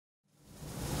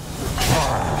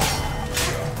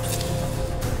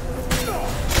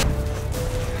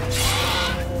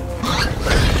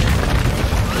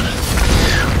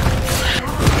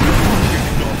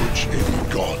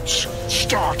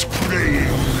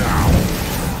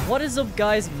What is up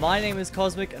guys, my name is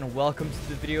Cosmic and welcome to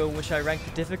the video in which I rank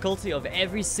the difficulty of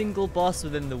every single boss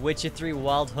within the Witcher 3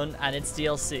 Wild Hunt and its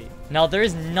DLC. Now there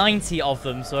is 90 of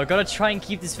them, so I gotta try and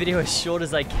keep this video as short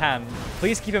as I can.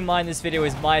 Please keep in mind this video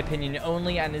is my opinion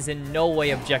only and is in no way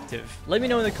objective. Let me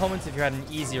know in the comments if you had an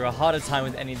easier or harder time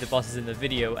with any of the bosses in the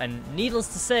video, and needless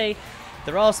to say,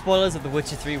 there are spoilers of The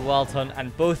Witcher 3 Wild Hunt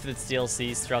and both of its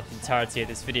DLCs throughout the entirety of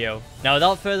this video. Now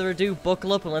without further ado,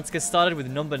 buckle up and let's get started with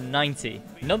number 90.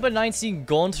 Number 90,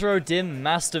 Gauntro Dim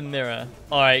Master Mirror.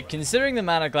 Alright, considering the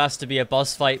Mana Glass to be a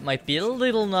boss fight might be a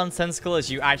little nonsensical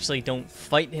as you actually don't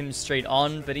fight him straight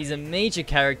on, but he's a major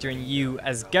character and you,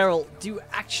 as Geralt, do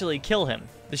actually kill him.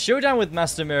 The showdown with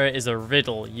Master Mirror is a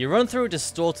riddle. You run through a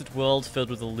distorted world filled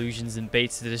with illusions and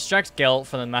baits to distract Geralt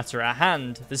from the matter at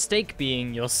hand, the stake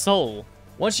being your soul.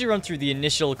 Once you run through the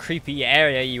initial creepy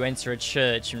area, you enter a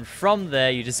church, and from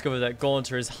there you discover that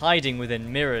Gaunter is hiding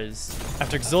within mirrors.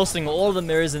 After exhausting all the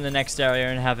mirrors in the next area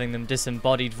and having the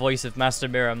disembodied voice of Master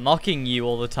Mirror mocking you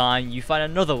all the time, you find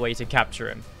another way to capture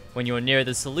him. When you're near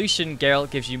the solution,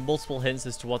 Geralt gives you multiple hints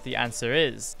as to what the answer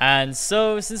is. And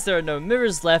so, since there are no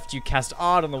mirrors left, you cast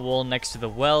art on the wall next to the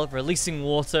well, releasing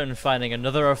water and finding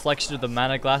another reflection of the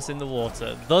mana glass in the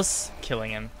water, thus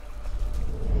killing him.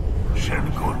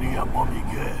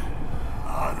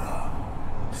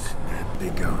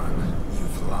 Begone,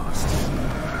 you've lost.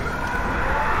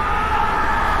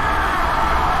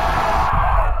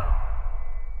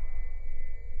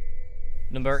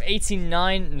 Number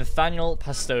 89, Nathaniel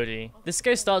Pastodi. This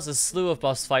guy starts a slew of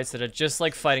boss fights that are just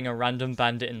like fighting a random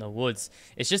bandit in the woods.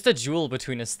 It's just a duel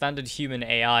between a standard human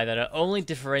AI that are only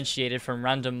differentiated from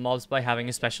random mobs by having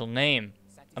a special name.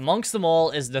 Amongst them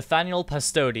all is Nathaniel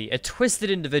Pastodi, a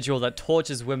twisted individual that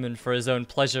tortures women for his own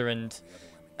pleasure and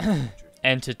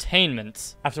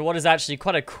entertainment. After what is actually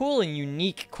quite a cool and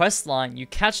unique questline, you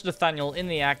catch Nathaniel in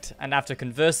the act, and after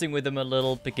conversing with him a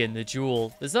little, begin the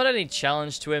duel. There's not any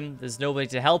challenge to him, there's nobody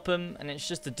to help him, and it's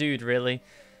just a dude really.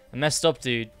 A messed up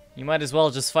dude. You might as well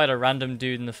just fight a random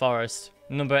dude in the forest.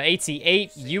 Number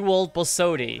 88, Ewald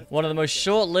Borsodi. One of the most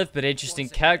short-lived but interesting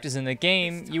characters in the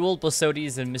game, Ewald Borsodi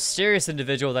is a mysterious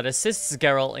individual that assists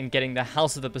Geralt in getting the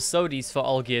House of the Borsodis for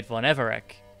Olgierd von Everec.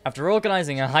 After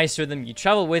organizing a heist with him, you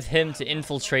travel with him to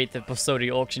infiltrate the Borsodi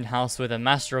auction house with a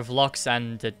master of locks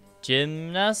and a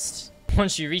gymnast.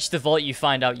 Once you reach the vault, you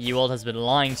find out Ewald has been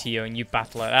lying to you and you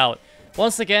battle it out.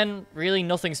 Once again, really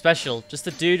nothing special, just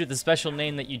a dude with a special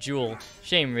name that you duel.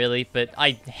 Shame really, but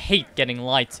I hate getting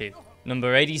lied to.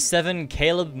 Number 87,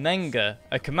 Caleb Menger,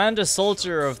 a commander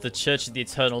soldier of the Church of the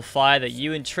Eternal Fire that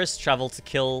you and Triss travel to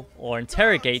kill or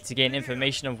interrogate to gain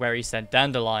information of where he sent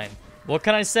Dandelion. What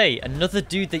can I say? Another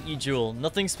dude that you duel.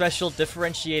 Nothing special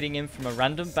differentiating him from a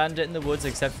random bandit in the woods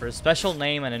except for a special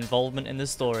name and involvement in the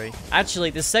story.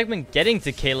 Actually, this segment getting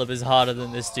to Caleb is harder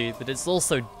than this dude, but it's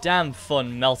also damn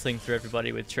fun melting through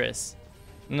everybody with Triss.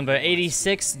 Number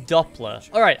 86, Doppler.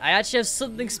 Alright, I actually have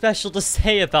something special to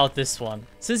say about this one.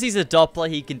 Since he's a Doppler,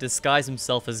 he can disguise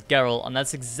himself as Geralt, and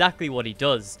that's exactly what he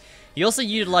does. He also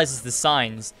utilizes the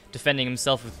signs, defending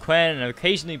himself with Quen and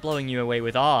occasionally blowing you away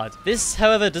with Ard. This,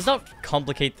 however, does not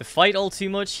complicate the fight all too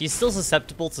much. He's still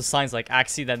susceptible to signs like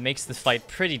Axii that makes the fight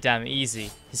pretty damn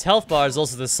easy. His health bar is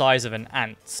also the size of an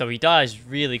ant, so he dies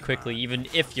really quickly even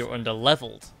if you're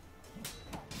under-leveled.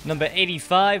 Number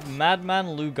 85,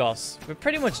 Madman Lugos. We're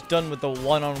pretty much done with the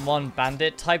one-on-one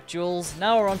bandit type duels.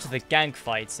 Now we're onto the gank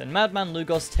fights, and Madman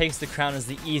Lugos takes the crown as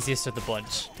the easiest of the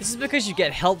bunch. This is because you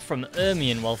get help from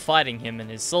Ermion while fighting him and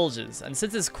his soldiers, and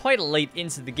since it's quite late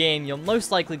into the game, you're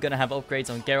most likely going to have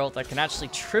upgrades on Geralt that can actually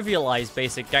trivialize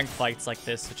basic gank fights like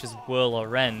this, such as Whirl or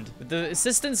Rend. With the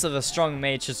assistance of a strong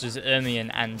mage such as Ermion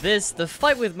and this, the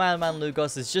fight with Madman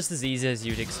Lugos is just as easy as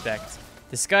you'd expect.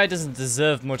 This guy doesn't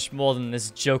deserve much more than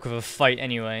this joke of a fight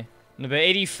anyway. Number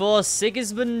 84,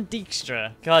 Sigismund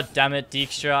Dijkstra. God damn it,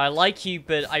 Dijkstra, I like you,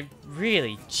 but I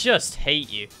really just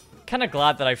hate you. Kinda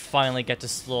glad that I finally get to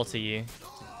slaughter you.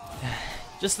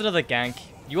 Just another gank.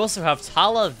 You also have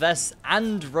Tala, Vess,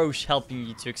 and Roche helping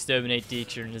you to exterminate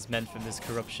Dijkstra and his men from his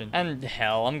corruption. And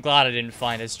hell, I'm glad I didn't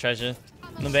find his treasure.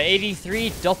 Number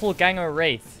 83, Doppelganger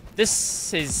Wraith.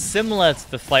 This is similar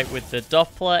to the fight with the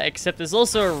Doppler, except there's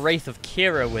also a Wraith of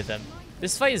Kira with him.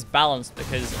 This fight is balanced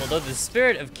because although the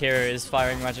spirit of Kira is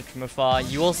firing magic from afar,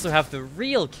 you also have the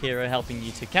real Kira helping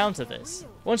you to counter this.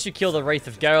 Once you kill the Wraith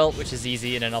of Geralt, which is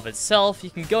easy in and of itself, you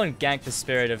can go and gank the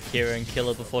spirit of Kira and kill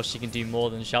her before she can do more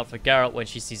than shout for Geralt when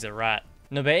she sees a rat.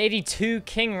 Number 82,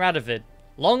 King Radovid.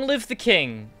 Long live the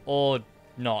king, or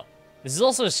not. This is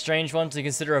also a strange one to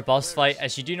consider a boss fight,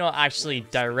 as you do not actually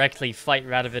directly fight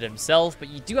Radovid himself, but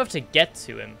you do have to get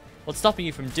to him. What's stopping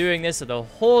you from doing this are the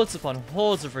hordes upon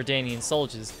hordes of Redanian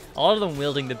soldiers, a lot of them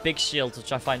wielding the big shields,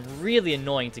 which I find really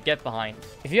annoying to get behind.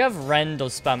 If you have Rend or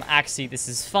spam Axii, this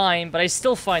is fine, but I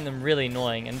still find them really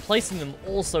annoying, and placing them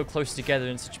all so close together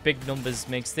in such big numbers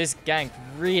makes this gank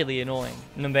really annoying.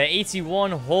 Number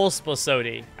 81, Horst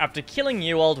Borsodi. After killing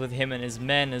Ewald with him and his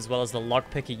men, as well as the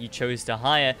lockpicker you chose to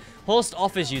hire, Horst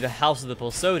offers you the House of the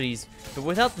Borsodis, but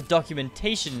without the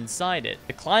documentation inside it.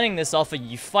 Declining this offer,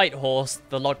 you fight Horst,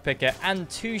 the lockpicker, and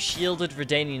 2 shielded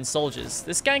Redanian soldiers.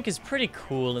 This gank is pretty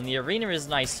cool, and the arena is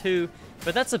nice too,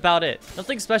 but that's about it.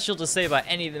 Nothing special to say about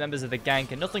any of the members of the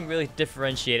gank, and nothing really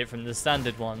differentiated from the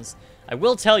standard ones. I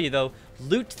will tell you though,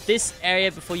 loot this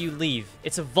area before you leave.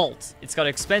 It's a vault, it's got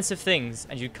expensive things,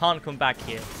 and you can't come back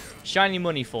here. Shiny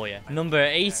money for you. Number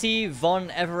 80, Von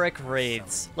Everec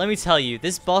Raids. Let me tell you,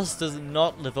 this boss does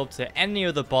not live up to any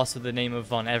other boss with the name of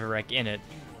Von Everec in it.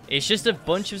 It's just a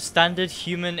bunch of standard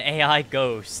human AI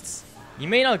ghosts. You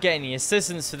may not get any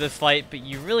assistance for the fight, but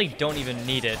you really don't even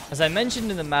need it. As I mentioned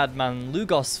in the Madman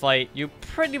Lugos fight, you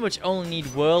pretty much only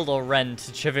need World or Rend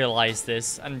to trivialize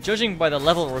this, and judging by the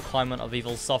level requirement of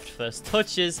Evil Soft First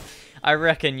Touches, I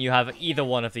reckon you have either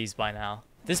one of these by now.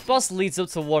 This boss leads up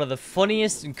to one of the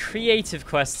funniest and creative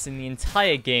quests in the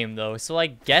entire game though, so I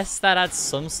guess that adds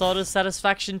some sort of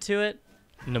satisfaction to it.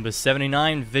 Number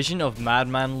 79, Vision of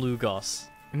Madman Lugos.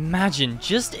 Imagine,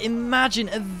 just imagine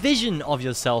a vision of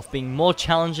yourself being more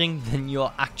challenging than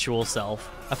your actual self.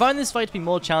 I find this fight to be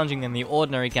more challenging than the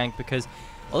ordinary gank because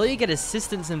although you get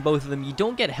assistance in both of them, you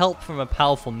don't get help from a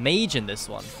powerful mage in this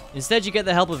one. Instead, you get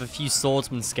the help of a few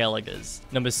swordsman Skelligers.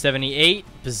 Number 78,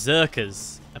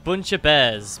 Berserkers. A bunch of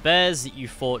bears that you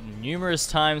fought numerous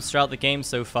times throughout the game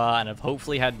so far and have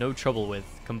hopefully had no trouble with.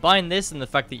 Combine this and the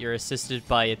fact that you're assisted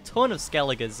by a ton of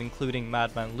Skelligers, including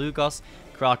Madman Lugos,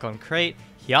 Krak on Crate,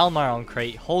 Hjalmar on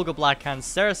Crate, Holger Blackhand,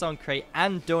 Ceres on Crate,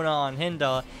 and Dona on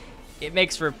Hindar, it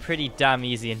makes for a pretty damn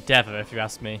easy endeavor if you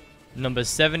ask me. Number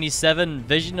 77,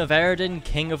 Vision of Eredin,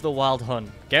 King of the Wild Hunt.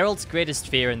 Geralt's greatest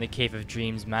fear in the Cave of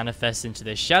Dreams manifests into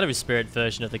the Shadow Spirit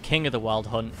version of the King of the Wild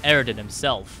Hunt, Eredin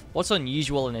himself. What's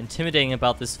unusual and intimidating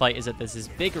about this fight is that there's this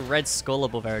big red skull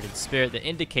above Eredin's spirit that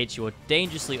indicates you are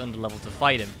dangerously underleveled to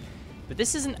fight him. But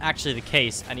this isn't actually the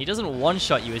case, and he doesn't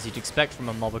one-shot you as you'd expect from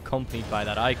a mob accompanied by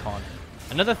that icon.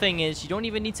 Another thing is, you don't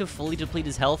even need to fully deplete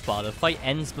his health bar, the fight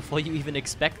ends before you even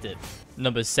expect it.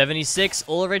 Number 76,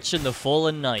 Ulrich and the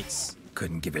Fallen Knights.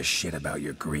 Couldn't give a shit about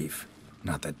your grief.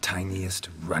 Not the tiniest,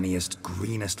 runniest,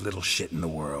 greenest little shit in the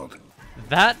world.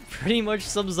 That pretty much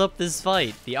sums up this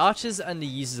fight. The archers and the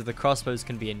users of the crossbows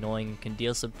can be annoying and can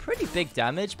deal some pretty big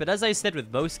damage, but as I said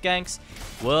with most ganks,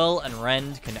 Whirl and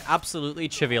Rend can absolutely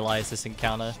trivialize this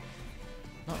encounter.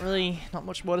 Not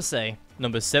much more to say.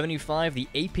 Number 75, the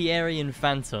Apiarian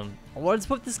Phantom. I wanted to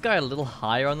put this guy a little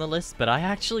higher on the list, but I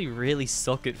actually really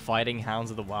suck at fighting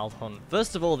Hounds of the Wild Hunt.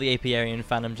 First of all, the Apiarian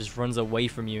Phantom just runs away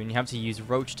from you and you have to use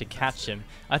Roach to catch him.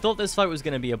 I thought this fight was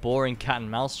going to be a boring cat and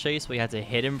mouse chase where you had to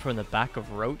hit him from the back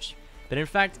of Roach, but in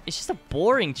fact, it's just a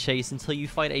boring chase until you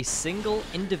fight a single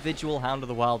individual Hound of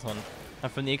the Wild Hunt.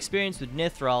 And from the experience with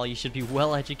Nithral, you should be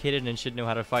well educated and should know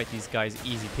how to fight these guys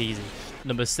easy peasy.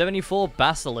 Number 74,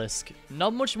 Basilisk.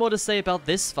 Not much more to say about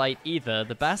this fight either.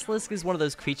 The Basilisk is one of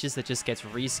those creatures that just gets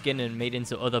reskinned and made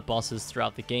into other bosses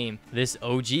throughout the game. This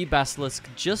OG Basilisk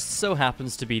just so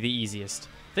happens to be the easiest.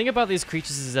 The thing about these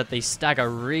creatures is that they stagger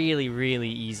really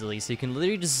easily, so you can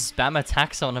literally just spam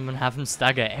attacks on them and have them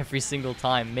stagger every single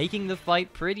time, making the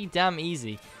fight pretty damn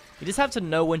easy. You just have to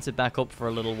know when to back up for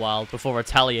a little while before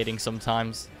retaliating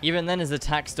sometimes. Even then, his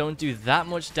attacks don't do that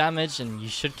much damage and you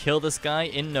should kill this guy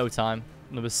in no time.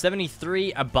 Number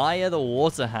 73, Abaya the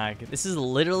Water Hag. This is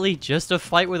literally just a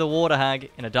fight with a water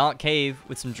hag in a dark cave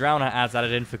with some drowner adds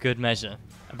added in for good measure.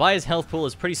 Abaya's health pool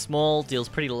is pretty small, deals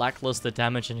pretty lackluster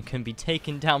damage, and can be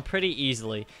taken down pretty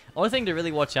easily. Only thing to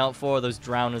really watch out for are those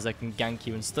drowners that can gank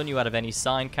you and stun you out of any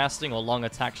sign casting or long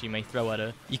attacks you may throw at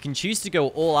her. You can choose to go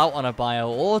all out on Abaya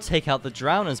or take out the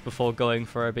drowners before going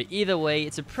for her, but either way,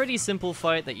 it's a pretty simple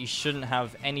fight that you shouldn't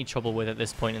have any trouble with at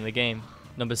this point in the game.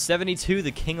 Number 72,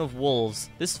 the King of Wolves.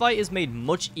 This fight is made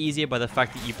much easier by the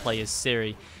fact that you play as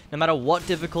Ciri. No matter what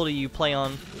difficulty you play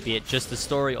on, be it just the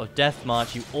story or Death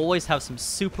March, you always have some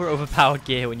super overpowered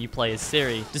gear when you play as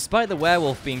Ciri. Despite the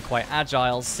werewolf being quite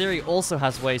agile, Ciri also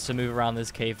has ways to move around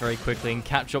this cave very quickly and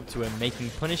catch up to him, making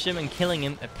punish him and killing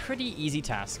him a pretty easy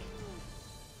task.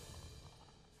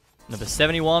 Number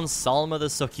 71, Salma the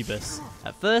Succubus.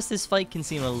 At first, this fight can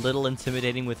seem a little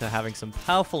intimidating with her having some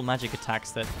powerful magic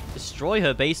attacks that destroy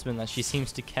her basement that she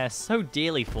seems to care so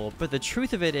dearly for, but the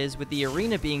truth of it is, with the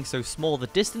arena being so small, the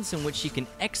distance in which she can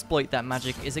exploit that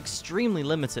magic is extremely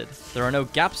limited. There are no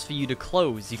gaps for you to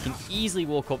close, you can easily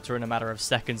walk up to her in a matter of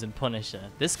seconds and punish her.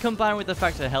 This combined with the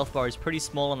fact her health bar is pretty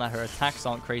small and that her attacks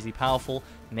aren't crazy powerful,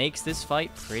 makes this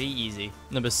fight pretty easy.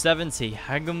 Number 70,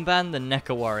 Hagumban the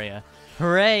Neko Warrior.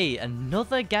 Hooray!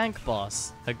 Another gank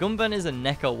boss! Hagumban is a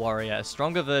Neko warrior, a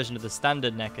stronger version of the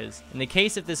standard Nekas. In the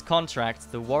case of this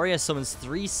contract, the warrior summons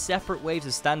 3 separate waves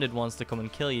of standard ones to come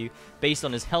and kill you, based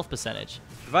on his health percentage.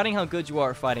 Providing how good you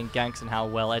are at fighting ganks and how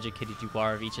well educated you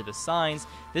are of each of the signs,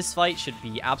 this fight should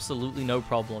be absolutely no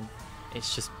problem.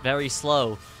 It's just very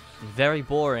slow, and very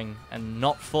boring, and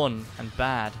not fun, and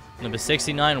bad. Number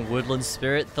 69, Woodland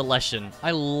Spirit, the Leshen. I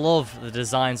love the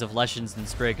designs of Leshens and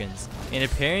Spriggans. In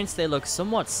appearance, they look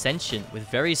somewhat sentient, with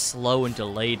very slow and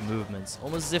delayed movements,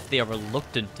 almost as if they are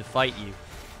reluctant to fight you.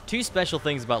 Two special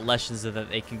things about Leshens are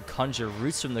that they can conjure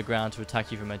roots from the ground to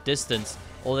attack you from a distance,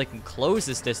 or they can close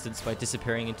this distance by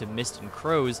disappearing into mist and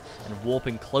crows and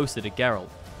warping closer to Geralt.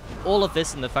 All of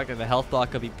this and the fact that the health bar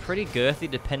could be pretty girthy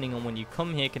depending on when you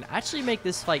come here can actually make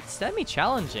this fight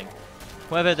semi-challenging.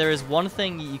 However, there is one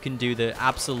thing you can do to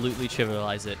absolutely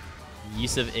trivialize it.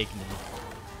 Use of Igni.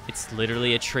 It's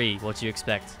literally a tree, what do you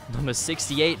expect? Number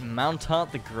 68,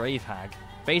 Mountart the Grave Hag.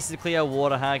 Basically a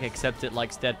water hag, except it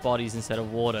likes dead bodies instead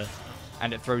of water.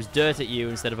 And it throws dirt at you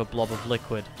instead of a blob of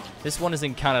liquid. This one is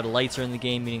encountered later in the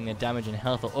game, meaning their damage and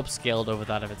health are upscaled over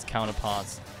that of its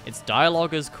counterparts. Its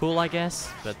dialogue is cool, I guess,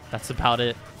 but that's about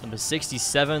it. Number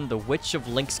 67, the Witch of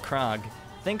Lynx Crag.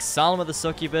 Think Salma the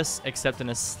Succubus, except in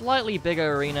a slightly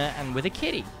bigger arena and with a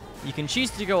kitty. You can choose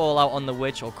to go all out on the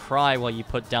witch or cry while you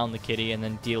put down the kitty and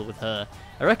then deal with her.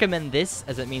 I recommend this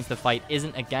as it means the fight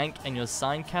isn't a gank and your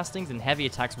sign castings and heavy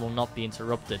attacks will not be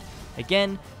interrupted.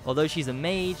 Again, although she's a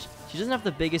mage, she doesn't have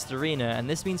the biggest arena and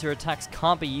this means her attacks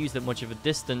can't be used at much of a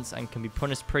distance and can be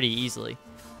punished pretty easily.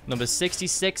 Number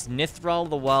 66, Nithral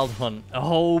the Wild Hunt.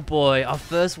 Oh boy, our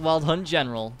first Wild Hunt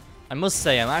general. I must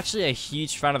say, I'm actually a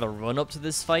huge fan of the run-up to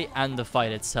this fight and the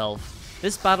fight itself.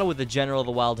 This battle with the General of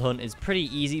the Wild Hunt is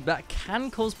pretty easy, but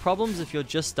can cause problems if you're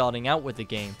just starting out with the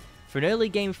game. For an early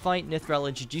game fight, Nithral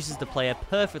introduces the player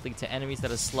perfectly to enemies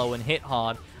that are slow and hit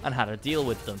hard, and how to deal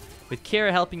with them. With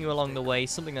Kira helping you along the way,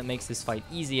 something that makes this fight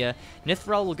easier,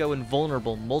 Nithral will go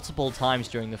invulnerable multiple times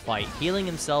during the fight, healing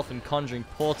himself and conjuring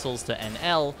portals to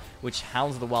NL, which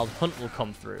Hounds of the Wild Hunt will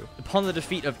come through. Upon the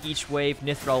defeat of each wave,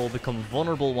 Nithral will become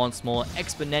vulnerable once more,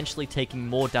 exponentially taking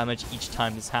more damage each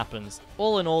time this happens.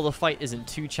 All in all, the fight isn't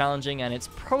too challenging, and it's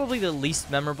probably the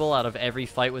least memorable out of every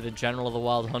fight with a General of the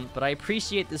Wild Hunt, but I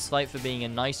appreciate this fight for being a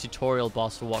nice tutorial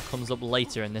boss for what comes up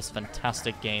later in this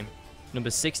fantastic game. Number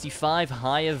 65,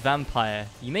 Higher Vampire.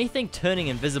 You may think turning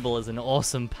invisible is an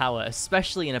awesome power,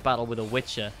 especially in a battle with a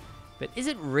Witcher. But is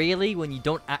it really when you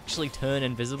don't actually turn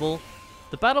invisible?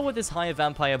 The battle with this Higher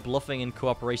Vampire bluffing in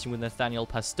cooperation with Nathaniel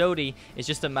Pastodi is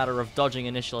just a matter of dodging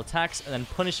initial attacks and then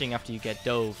punishing after you get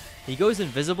dove. He goes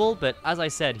invisible, but as I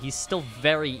said, he's still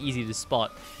very easy to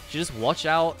spot. You just watch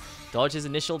out, dodge his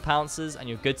initial pounces, and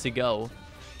you're good to go.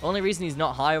 Only reason he's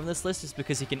not high on this list is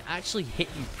because he can actually hit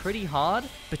you pretty hard,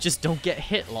 but just don't get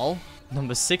hit, lol.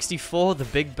 Number 64, the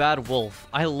Big Bad Wolf.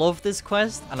 I love this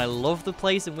quest, and I love the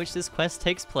place in which this quest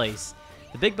takes place.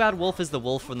 The Big Bad Wolf is the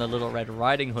wolf from the Little Red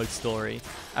Riding Hood story.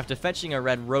 After fetching a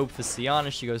red robe for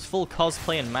Sienna, she goes full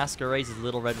cosplay and masquerades as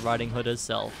Little Red Riding Hood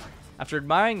herself. After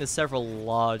admiring the several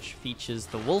large features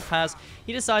the wolf has,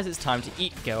 he decides it's time to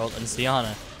eat Geralt and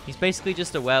Sienna. He's basically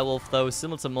just a werewolf though,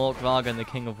 similar to Morkvarg and the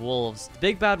King of Wolves. The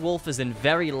Big Bad Wolf is in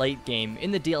very late game, in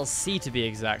the DLC to be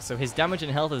exact, so his damage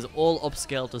and health is all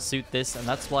upscaled to suit this, and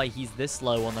that's why he's this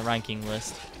low on the ranking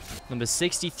list. Number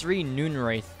 63,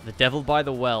 Noonwraith, the Devil by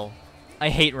the Well. I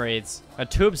hate raids. I'm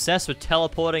too obsessed with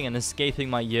teleporting and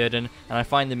escaping my Yrden, and I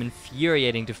find them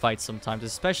infuriating to fight sometimes,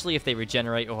 especially if they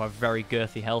regenerate or have very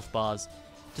girthy health bars.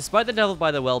 Despite the Devil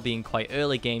by the Well being quite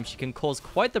early game, she can cause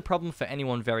quite the problem for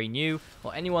anyone very new,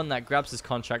 or anyone that grabs his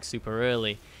contract super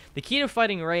early. The key to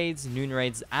fighting raids, Noon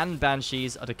Raids, and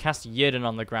Banshees are to cast Yrden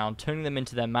on the ground, turning them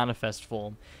into their manifest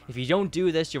form. If you don't do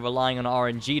this, you're relying on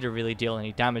RNG to really deal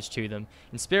any damage to them.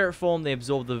 In spirit form, they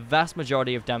absorb the vast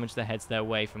majority of damage that heads their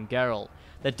way from Geralt.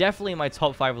 They're definitely my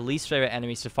top 5 least favorite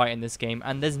enemies to fight in this game,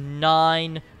 and there's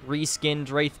 9 reskinned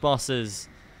Wraith bosses.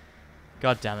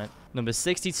 God damn it. Number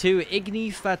 62,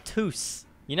 Igni Fatus.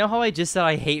 You know how I just said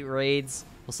I hate raids?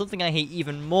 Well, something I hate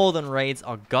even more than raids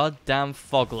are goddamn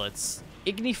foglets.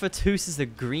 Ignifatus is a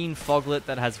green foglet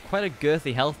that has quite a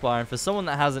girthy health bar, and for someone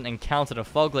that hasn't encountered a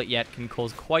foglet yet can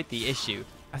cause quite the issue.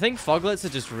 I think foglets are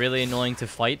just really annoying to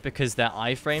fight because their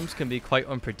iframes can be quite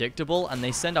unpredictable and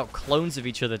they send out clones of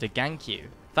each other to gank you.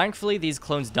 Thankfully, these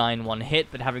clones die in one hit,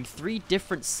 but having 3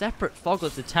 different separate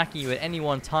foglets attacking you at any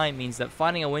one time means that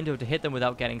finding a window to hit them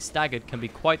without getting staggered can be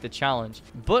quite the challenge.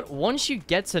 But once you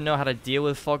get to know how to deal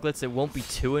with foglets, it won't be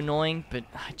too annoying, but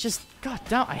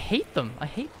goddamn, I hate them. I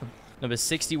hate them. Number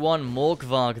 61,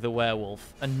 Morgvarg the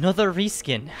Werewolf. Another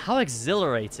reskin. How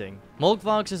exhilarating.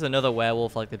 Morgvarg's just another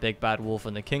werewolf like the Big Bad Wolf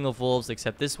and the King of Wolves,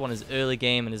 except this one is early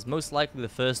game and is most likely the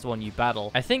first one you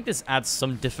battle. I think this adds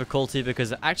some difficulty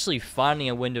because actually finding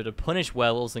a window to punish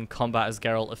werewolves in combat as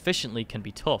Geralt efficiently can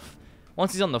be tough.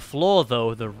 Once he's on the floor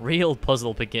though, the real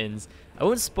puzzle begins. I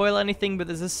won't spoil anything, but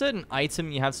there's a certain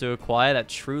item you have to acquire that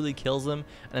truly kills him,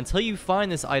 and until you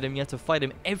find this item, you have to fight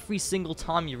him every single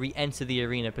time you re-enter the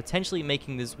arena, potentially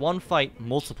making this one fight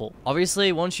multiple.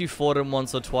 Obviously, once you fought him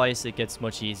once or twice, it gets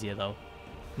much easier though.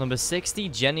 Number 60,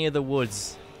 Jenny of the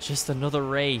Woods. Just another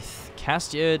Wraith.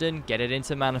 Cast Yrden, get it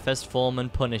into manifest form,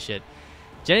 and punish it.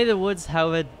 Jenny of the Woods,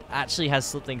 however, actually has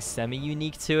something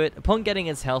semi-unique to it. Upon getting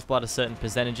its health bar to certain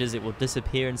percentages, it will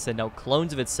disappear and send out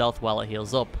clones of itself while it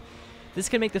heals up. This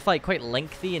can make the fight quite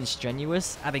lengthy and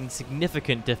strenuous, adding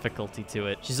significant difficulty to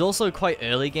it. She's also quite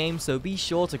early game, so be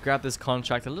sure to grab this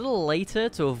contract a little later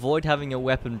to avoid having a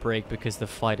weapon break because the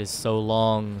fight is so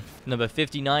long. Number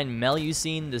 59,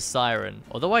 Melusine the Siren.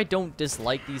 Although I don't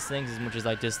dislike these things as much as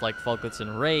I dislike foglets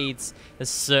and raids, there's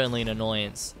certainly an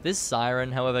annoyance. This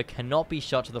siren, however, cannot be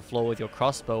shot to the floor with your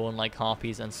crossbow unlike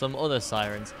harpies and some other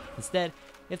sirens. Instead,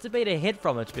 you have to bait a hit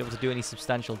from her to be able to do any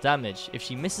substantial damage. If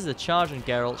she misses a charge on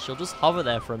Geralt, she'll just hover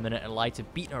there for a minute and lie to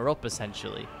beat her up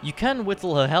essentially. You can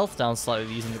whittle her health down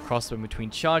slightly using the crossbow in between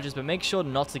charges, but make sure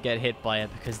not to get hit by her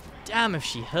because damn if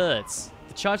she hurts.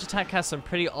 The charge attack has some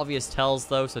pretty obvious tells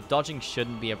though, so dodging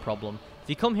shouldn't be a problem. If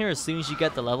you come here as soon as you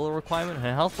get the level requirement,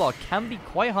 her health bar can be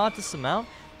quite hard to surmount,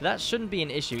 but that shouldn't be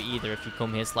an issue either if you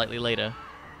come here slightly later.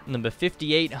 Number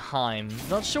 58, Heim.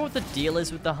 Not sure what the deal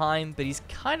is with the Heim, but he's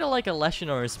kinda like a Leshen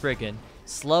or a Spriggan.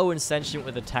 Slow and sentient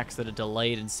with attacks that are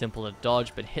delayed and simple to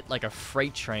dodge, but hit like a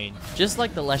freight train. Just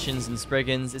like the Leshens and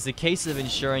Spriggans, it's a case of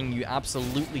ensuring you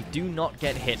absolutely do not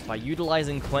get hit by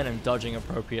utilizing Quen and dodging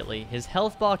appropriately. His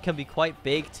health bar can be quite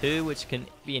big too, which can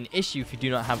be an issue if you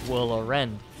do not have Whirl or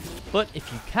Rend. But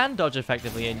if you can dodge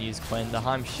effectively and use Quen, the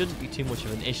Heim shouldn't be too much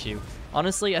of an issue.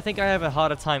 Honestly, I think I have a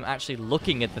harder time actually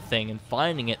looking at the thing and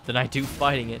finding it than I do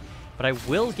fighting it, but I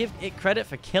will give it credit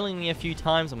for killing me a few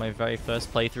times on my very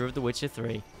first playthrough of The Witcher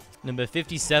 3. Number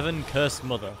 57, Cursed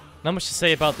Mother. Not much to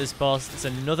say about this boss. It's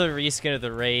another reskin of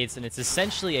the raids, and it's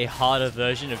essentially a harder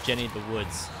version of Jenny of the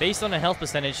Woods. Based on her health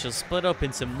percentage, she'll split up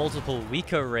into multiple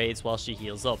weaker raids while she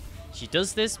heals up. She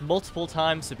does this multiple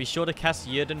times, so be sure to cast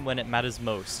Yrden when it matters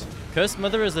most. Cursed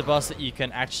Mother is a boss that you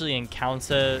can actually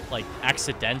encounter, like,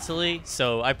 accidentally,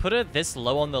 so I put her this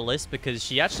low on the list because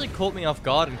she actually caught me off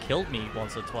guard and killed me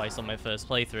once or twice on my first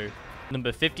playthrough.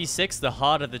 Number 56, the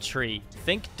Heart of the Tree.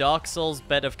 Think Dark Souls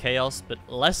Bed of Chaos, but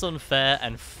less unfair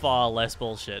and far less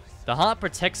bullshit. The heart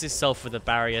protects itself with a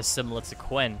barrier similar to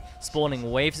Quen,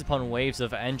 spawning waves upon waves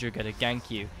of Endriga to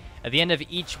gank you. At the end of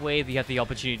each wave, you have the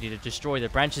opportunity to destroy the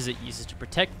branches it uses to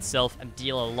protect itself and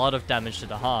deal a lot of damage to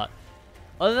the heart.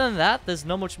 Other than that, there's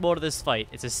not much more to this fight.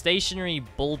 It's a stationary,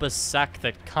 bulbous sack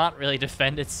that can't really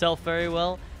defend itself very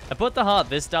well. I put the heart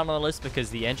this down on the list because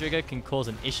the Endriga can cause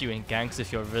an issue in ganks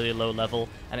if you're really low level,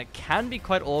 and it can be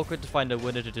quite awkward to find a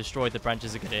window to destroy the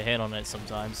branches that get a hit on it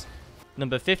sometimes.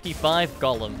 Number 55,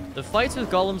 Golem. The fights with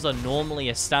golems are normally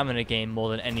a stamina game more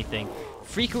than anything.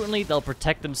 Frequently, they'll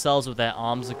protect themselves with their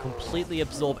arms and completely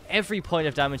absorb every point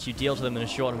of damage you deal to them in a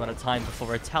short amount of time before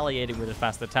retaliating with a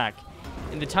fast attack.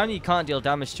 In the time you can't deal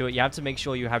damage to it, you have to make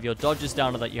sure you have your dodges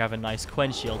down or that you have a nice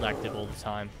Quen shield active all the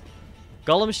time.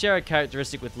 Golems share a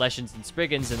characteristic with Leshens and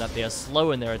Spriggans in that they are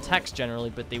slow in their attacks generally,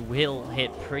 but they will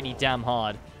hit pretty damn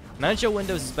hard. Manage your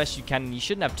windows as best you can and you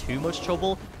shouldn't have too much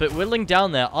trouble, but whittling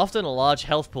down there, often a large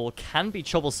health pool can be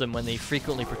troublesome when they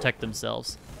frequently protect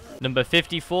themselves. Number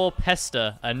 54,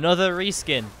 Pester, another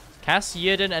reskin. Cast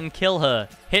Yrden and kill her.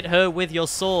 Hit her with your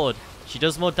sword. She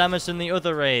does more damage than the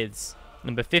other raids.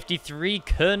 Number 53,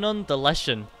 Kernun the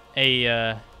Leshen,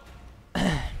 a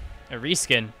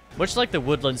reskin. Much like the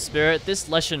Woodland Spirit, this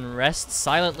Leshen rests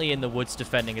silently in the woods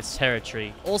defending its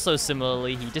territory. Also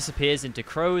similarly, he disappears into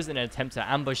crows in an attempt to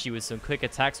ambush you with some quick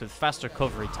attacks with fast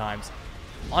recovery times.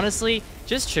 Honestly,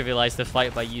 just trivialize the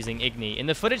fight by using Igni. In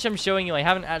the footage I'm showing you, I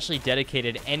haven't actually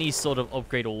dedicated any sort of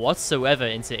upgrade whatsoever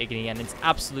into Igni, and it's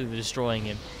absolutely destroying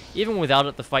him. Even without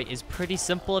it, the fight is pretty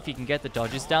simple if you can get the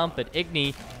dodges down, but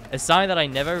Igni, a sign that I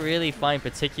never really find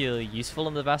particularly useful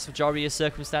in the vast majority of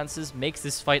circumstances, makes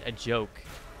this fight a joke.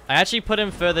 I actually put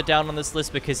him further down on this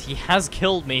list because he has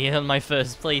killed me in my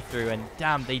first playthrough, and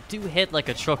damn, they do hit like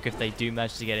a truck if they do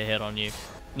manage to get a hit on you.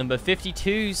 Number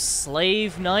 52,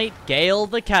 Slave Knight Gale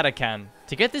the Katakan.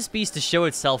 To get this beast to show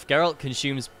itself, Geralt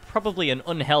consumes probably an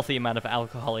unhealthy amount of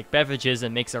alcoholic beverages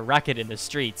and makes a racket in the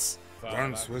streets.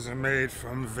 Once was a maid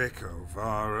from Vico,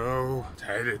 Varro.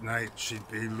 Tight at night, she'd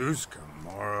be loose come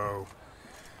morrow.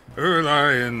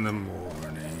 Early in the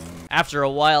morning. After a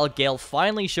while, Gale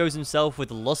finally shows himself with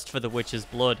lust for the witch's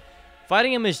blood.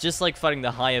 Fighting him is just like fighting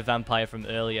the higher vampire from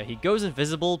earlier. He goes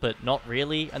invisible, but not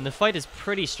really, and the fight is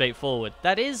pretty straightforward.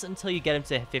 That is, until you get him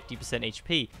to 50%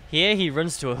 HP. Here, he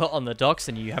runs to a hut on the docks,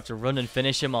 and you have to run and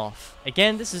finish him off.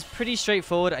 Again, this is pretty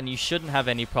straightforward, and you shouldn't have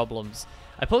any problems.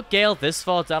 I put Gale this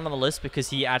far down on the list because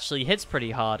he actually hits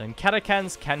pretty hard, and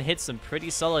Katakans can hit some pretty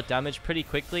solid damage pretty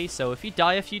quickly, so if you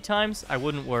die a few times, I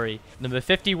wouldn't worry. Number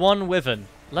 51, Wyvern.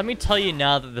 Let me tell you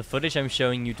now that the footage I'm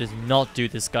showing you does not do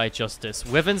this guy justice.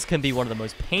 Wyverns can be one of the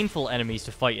most painful enemies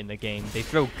to fight in the game. They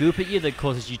throw goop at you that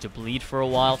causes you to bleed for a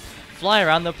while, fly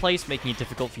around the place making it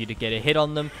difficult for you to get a hit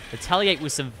on them, retaliate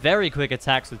with some very quick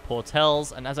attacks with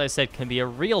portels, and as I said, can be a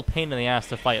real pain in the ass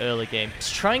to fight early game.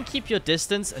 Just try and keep your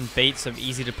distance and bait some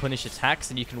easy to punish attacks,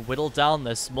 and you can whittle down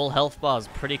their small health bars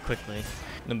pretty quickly.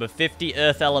 Number 50,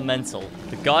 Earth Elemental.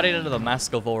 The Guardian of the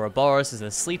Mask of Ouroboros is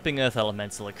a sleeping Earth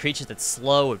Elemental, a creature that's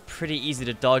slow and pretty easy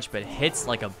to dodge but hits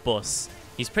like a bus.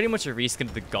 He's pretty much a reskin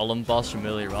of the Golem boss from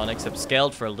earlier on, except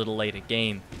scaled for a little later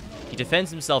game. He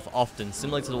defends himself often,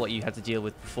 similar to what you had to deal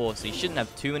with before, so you shouldn't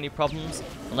have too many problems,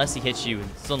 unless he hits you and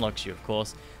stunlocks you of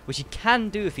course, which he can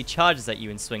do if he charges at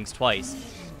you and swings twice.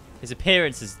 His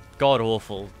appearance is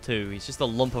god-awful, too. He's just a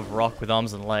lump of rock with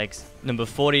arms and legs. Number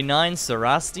 49,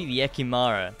 Sarasti the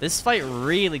Ekimara. This fight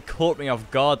really caught me off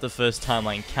guard the first time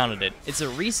I encountered it. It's a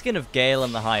reskin of Gale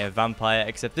and the Higher Vampire,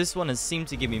 except this one has seemed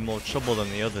to give me more trouble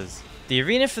than the others. The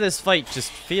arena for this fight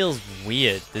just feels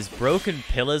weird. There's broken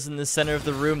pillars in the center of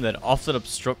the room that often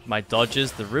obstruct my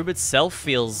dodges. The room itself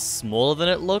feels smaller than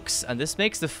it looks, and this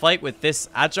makes the fight with this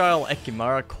agile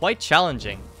Ekimara quite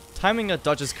challenging. Timing your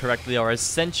dodges correctly are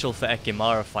essential for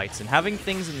Ekimara fights, and having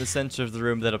things in the center of the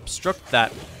room that obstruct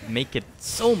that make it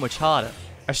so much harder.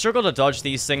 I struggle to dodge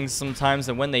these things sometimes,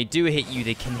 and when they do hit you,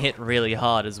 they can hit really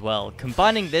hard as well.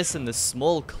 Combining this and the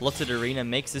small, cluttered arena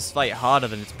makes this fight harder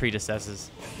than its predecessors.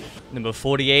 Number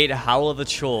 48, Howl of the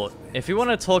Chort. If we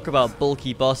want to talk about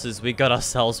bulky bosses, we got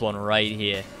ourselves one right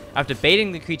here. After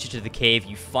baiting the creature to the cave,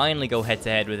 you finally go head to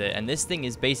head with it, and this thing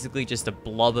is basically just a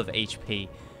blob of HP.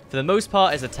 For the most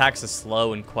part, his attacks are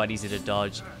slow and quite easy to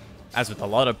dodge, as with a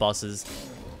lot of bosses,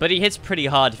 but he hits pretty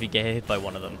hard if you get hit by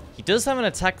one of them. He does have an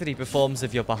attack that he performs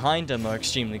if you're behind him or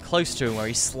extremely close to him, where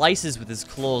he slices with his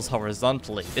claws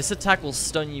horizontally. This attack will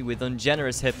stun you with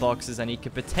ungenerous hitboxes, and he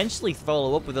could potentially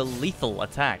follow up with a lethal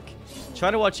attack. Try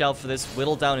to watch out for this,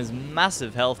 whittle down his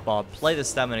massive health bar, play the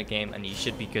stamina game, and you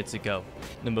should be good to go.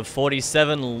 Number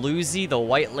 47, Lucy the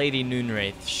White Lady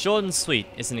Noonwraith. Short and sweet,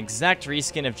 it's an exact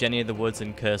reskin of Jenny of the Woods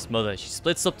and Cursed Mother. She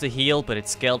splits up to heal, but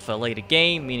it's scaled for a later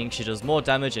game, meaning she does more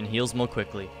damage and heals more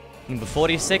quickly. Number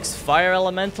 46, Fire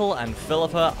Elemental and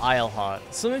Philippa Eilhart.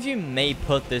 Some of you may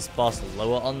put this boss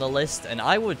lower on the list, and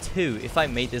I would too if I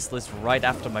made this list right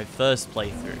after my first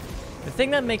playthrough. The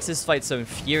thing that makes this fight so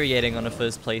infuriating on a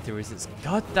first playthrough is its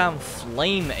goddamn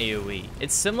flame AoE.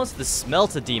 It's similar to the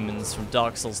Smelter Demons from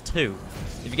Dark Souls 2.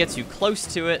 If you get too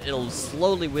close to it, it'll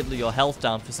slowly whittle your health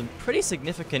down for some pretty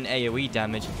significant AoE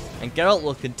damage, and Geralt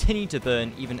will continue to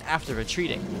burn even after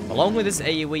retreating. Along with this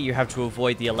AoE, you have to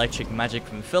avoid the electric magic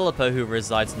from Philippa, who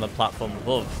resides on the platform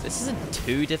above. This isn't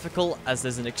too difficult, as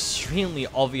there's an extremely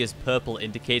obvious purple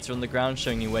indicator on the ground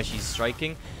showing you where she's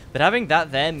striking, but having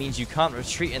that there means you can't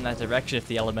retreat in that direction if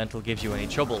the elemental gives you any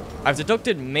trouble. I've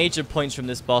deducted major points from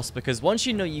this boss because once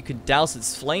you know you can douse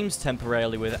its flames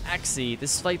temporarily with Axii,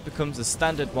 this fight becomes a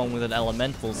standard one with an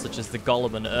elemental such as the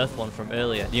Golem and Earth one from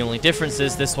earlier. The only difference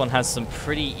is this one has some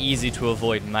pretty easy to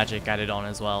avoid magic added on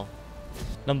as well.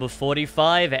 Number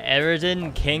 45,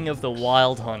 Eredin, King of the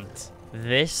Wild Hunt.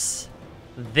 This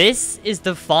is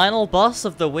the final boss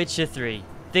of The Witcher 3.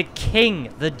 The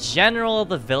king, the general of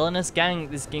the villainous gang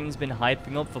this game's been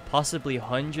hyping up for possibly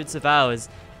hundreds of hours,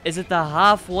 is at the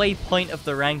halfway point of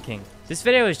the ranking. This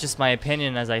video is just my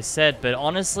opinion, as I said, but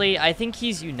honestly, I think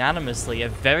he's unanimously a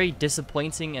very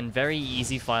disappointing and very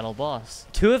easy final boss.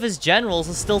 2 of his generals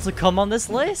are still to come on this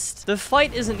list. The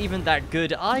fight isn't even that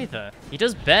good either. He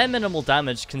does bare minimal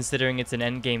damage considering it's an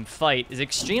endgame fight, is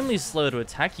extremely slow to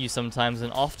attack you sometimes,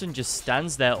 and often just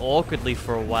stands there awkwardly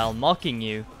for a while mocking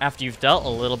you. After you've dealt a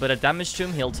little bit of damage to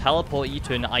him, he'll teleport you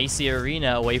to an icy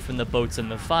arena away from the boats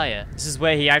and the fire. This is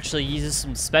where he actually uses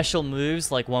some special moves,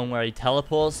 like one where he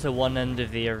teleports to one end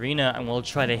of the arena and will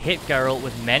try to hit Geralt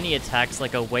with many attacks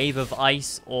like a wave of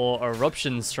ice or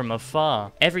eruptions from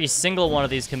afar. Every single one of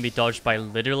these can be dodged by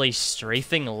literally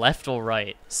strafing left or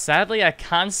right. Sadly, I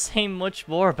can't say much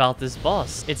more about this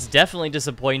boss. It's definitely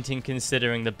disappointing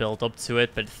considering the build up to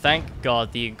it, but thank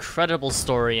God the incredible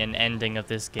story and ending of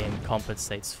this game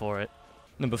compensates for it.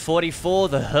 Number 44,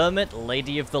 the Hermit,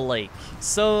 Lady of the Lake.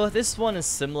 So this one is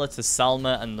similar to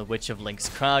Salma and the Witch of Link's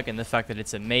Crag in the fact that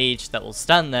it's a mage that will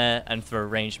stand there and throw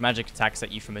ranged magic attacks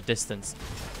at you from a distance.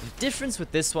 The difference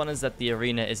with this one is that the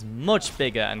arena is much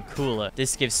bigger and cooler.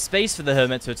 This gives space for the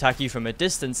Hermit to attack you from a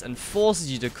distance and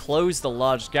forces you to close the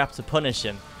large gap to punish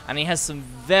him. And he has some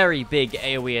very big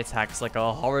AoE attacks like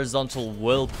a horizontal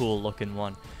whirlpool looking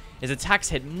one. His attacks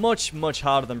hit much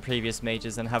harder than previous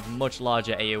mages and have much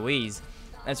larger AoEs.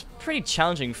 And it's a pretty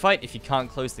challenging fight if you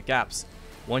can't close the gaps.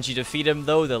 Once you defeat him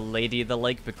though, the Lady of the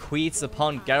Lake bequeaths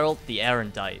upon Geralt the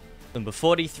Erendite. Number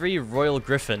 43, Royal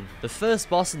Griffin. The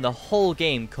first boss in the whole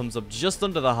game comes up just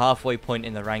under the halfway point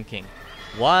in the ranking.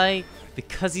 Why?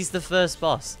 Because he's the first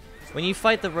boss. When you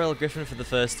fight the Royal Griffin for the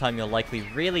first time, you're likely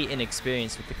really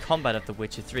inexperienced with the combat of The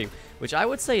Witcher 3, which I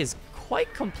would say is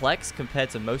quite complex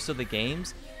compared to most other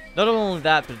games. Not only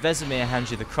that, but Vesemir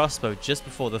hands you the crossbow just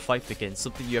before the fight begins,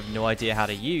 something you have no idea how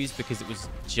to use because it was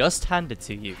just handed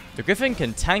to you. The Griffin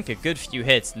can tank a good few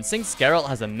hits, and since Geralt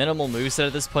has a minimal moveset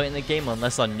at this point in the game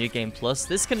unless on New Game Plus,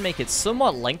 this can make it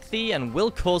somewhat lengthy and will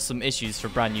cause some issues for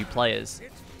brand new players.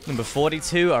 Number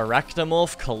 42,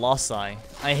 Arachnomorph Colossi.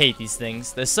 I hate these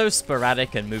things. They're so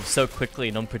sporadic and move so quickly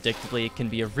and unpredictably, it can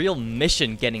be a real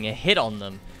mission getting a hit on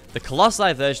them. The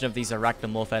Colossi version of these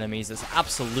Arachnomorph enemies is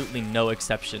absolutely no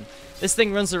exception. This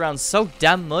thing runs around so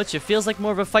damn much, it feels like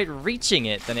more of a fight reaching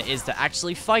it than it is to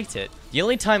actually fight it. The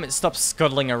only time it stops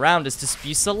scuttling around is to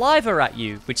spew saliva at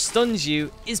you, which stuns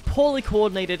you, is poorly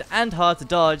coordinated and hard to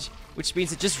dodge, which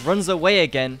means it just runs away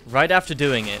again right after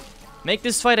doing it. Make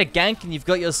this fight a gank and you've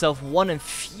got yourself one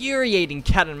infuriating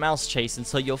cat and mouse chase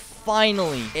until you're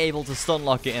finally able to stun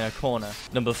lock it in a corner.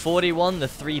 Number 41, the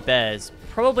 3 Bears.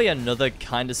 Probably another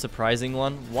kinda surprising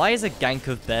one. Why is a gank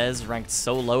of bears ranked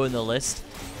so low in the list?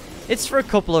 It's for a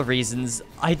couple of reasons.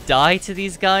 I died to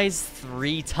these guys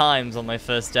 3 times on my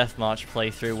first Deathmarch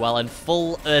playthrough while in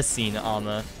full Ursine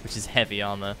armor, which is heavy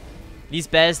armor. These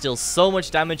bears deal so much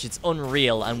damage it's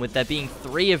unreal, and with there being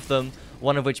 3 of them,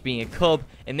 one of which being a cub,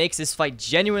 it makes this fight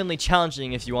genuinely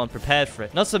challenging if you aren't prepared for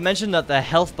it. Not to mention that their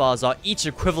health bars are each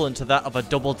equivalent to that of a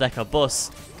double-decker bus.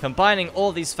 Combining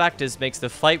all these factors makes the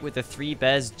fight with the 3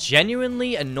 bears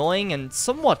genuinely annoying and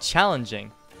somewhat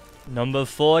challenging. Number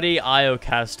 40,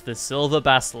 Iocast, the Silver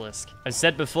Basilisk. I've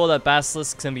said before that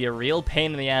basilisks can be a real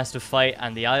pain in the ass to fight,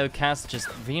 and the Iocast just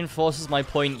reinforces my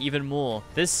point even more.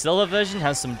 This silver version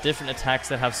has some different attacks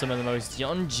that have some of the most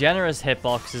ungenerous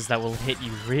hitboxes that will hit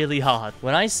you really hard.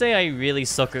 When I say I really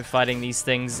suck at fighting these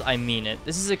things, I mean it.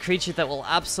 This is a creature that will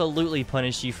absolutely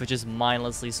punish you for just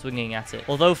mindlessly swinging at it.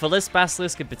 Although for this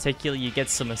basilisk in particular you get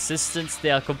some assistance,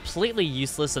 they are completely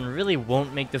useless and really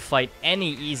won't make the fight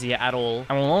any easier at all,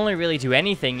 and will only really do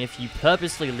anything if you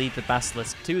purposely lead the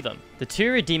basilisk to them. The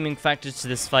 2 redeeming factors to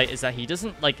this fight is that he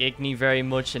doesn't like Igni very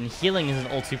much, and healing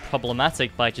isn't all too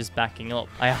problematic by just backing up.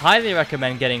 I highly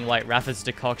recommend getting White Raffard's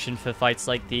decoction for fights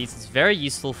like these. It's very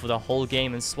useful for the whole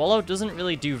game, and Swallow doesn't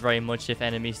really do very much if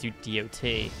enemies do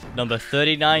DOT. Number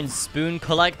 39, Spoon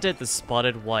Collector, the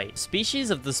Spotted White.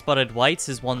 Species of the Spotted Whites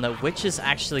is one that witches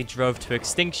actually drove to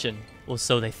extinction. Or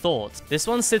so they thought. This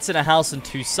one sits in a house in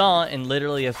Toussaint in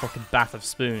literally a fucking bath of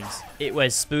spoons. It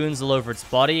wears spoons all over its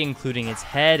body, including its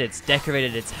head. It's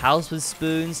decorated its house with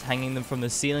spoons, hanging them from the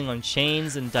ceiling on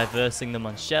chains and diversing them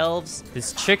on shelves.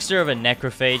 This trickster of a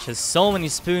necrophage has so many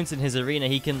spoons in his arena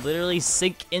he can literally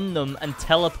sink in them and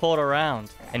teleport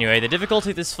around. Anyway, the difficulty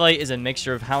of this fight is a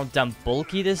mixture of how damn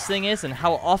bulky this thing is and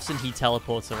how often he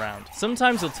teleports around.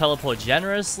 Sometimes he'll teleport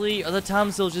generously, other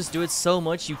times he'll just do it so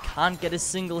much you can't get a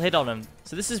single hit on him.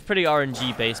 So this is pretty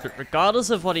RNG based, but regardless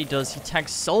of what he does, he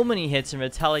tanks so many hits and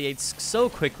retaliates so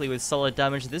quickly with solid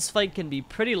damage. This fight can be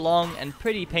pretty long and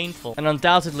pretty painful, and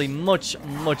undoubtedly much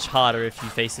harder if you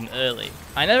face him early.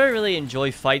 I never really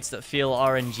enjoy fights that feel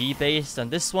RNG based, and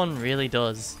this one really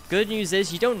does. Good news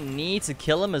is you don't need to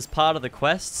kill him as part of the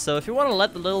quest, so if you want to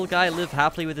let the little guy live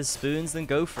happily with his spoons, then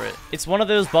go for it. It's one of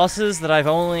those bosses that I've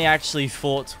only actually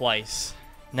fought twice.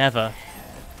 Never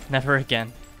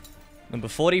again. Number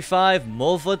 45,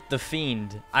 Morvud the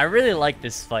Fiend. I really like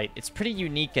this fight. It's pretty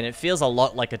unique and it feels a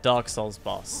lot like a Dark Souls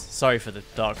boss. Sorry for the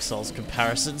Dark Souls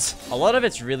comparisons. A lot of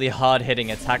its really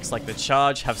hard-hitting attacks like the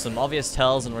charge have some obvious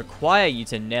tells and require you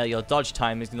to nail your dodge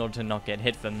timings in order to not get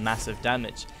hit for massive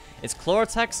damage. Its claw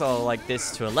attacks are like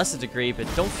this to a lesser degree,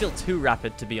 but don't feel too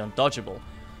rapid to be undodgeable.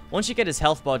 Once you get his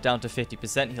health bar down to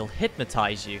 50%, he'll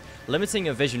hypnotize you, limiting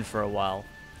your vision for a while.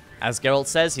 As Geralt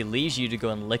says, he leaves you to go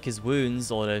and lick his wounds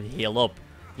or to heal up.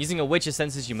 Using a Witcher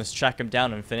senses, you must track him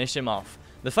down and finish him off.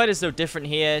 The fight is no different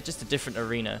here, just a different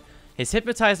arena. His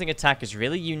hypnotizing attack is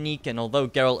really unique, and although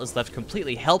Geralt is left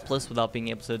completely helpless without being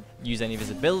able to use any of his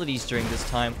abilities during this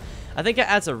time, I think it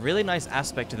adds a really nice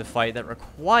aspect to the fight that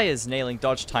requires nailing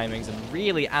dodge timings and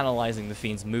really analyzing the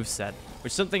Fiend's moveset,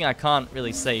 which is something I can't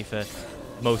really say for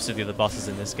most of the other bosses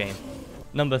in this game.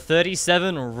 Number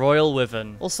 37, Royal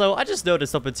Wyvern. Also, I just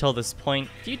noticed up until this point,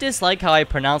 if you dislike how I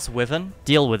pronounce Wyvern,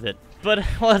 deal with it. But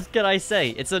what can I say?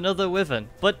 It's another Wyvern.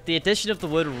 But the addition of the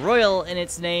word Royal in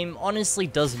its name honestly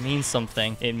does mean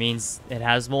something. It means it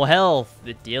has more health,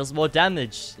 it deals more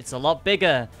damage, it's a lot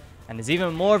bigger, and is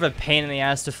even more of a pain in the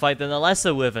ass to fight than the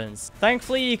lesser Wyverns.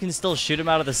 Thankfully, you can still shoot him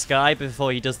out of the sky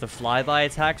before he does the flyby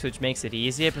attacks, which makes it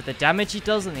easier, but the damage he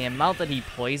does and the amount that he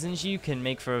poisons you can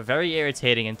make for a very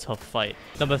irritating and tough fight.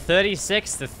 Number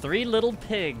 36, the Three Little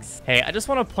Pigs. Hey, I just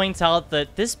want to point out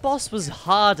that this boss was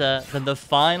harder than the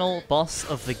final boss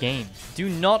of the game. Do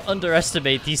not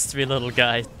underestimate these three little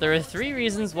guys. There are 3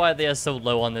 reasons why they are so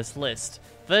low on this list.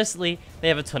 Firstly, they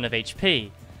have a ton of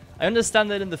HP. I understand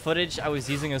that in the footage I was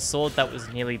using a sword that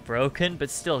was nearly broken,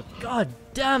 but still, god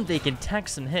damn, they can tank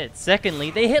some hits. Secondly,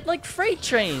 they hit like freight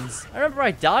trains. I remember I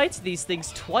died to these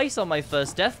things twice on my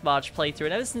first Death March playthrough,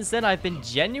 and ever since then I've been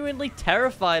genuinely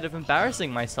terrified of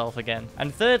embarrassing myself again.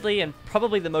 And thirdly, and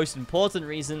probably the most important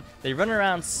reason, they run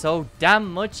around so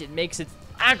damn much it makes it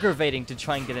aggravating to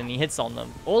try and get any hits on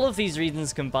them. All of these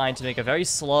reasons combine to make a very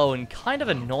slow and kind of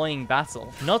annoying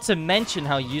battle. Not to mention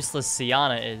how useless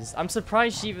Syanna is. I'm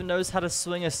surprised she even knows how to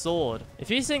swing a sword. If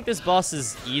you think this boss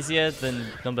is easier than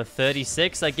number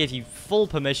 36, I give you full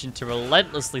permission to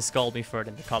relentlessly scold me for it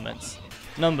in the comments.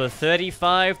 Number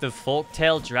 35, the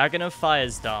Forktail Dragon of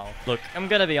Firesdal. Look, I'm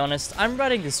gonna be honest, I'm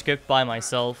writing the script by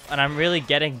myself, and I'm really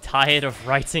getting tired of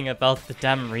writing about the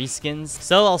damn reskins.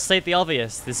 So I'll state the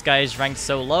obvious, this guy is ranked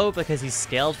so low because he's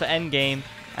scaled for endgame,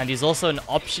 and he's also an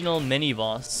optional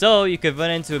mini-boss, so you could run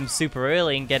into him super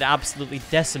early and get absolutely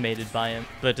decimated by him.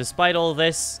 But despite all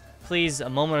this, please, a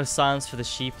moment of silence for the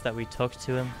sheep that we took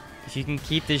to him. If you can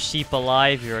keep this sheep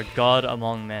alive, you're a god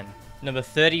among men. Number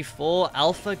 34,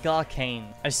 Alpha Garcane.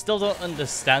 I still don't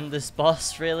understand this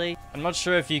boss, really. I'm not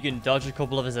sure if you can dodge a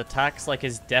couple of his attacks, like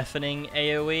his deafening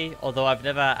AoE, although I've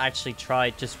never actually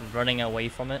tried just running away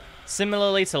from it.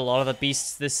 Similarly to a lot of the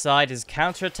beasts this side, his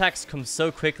counterattacks come so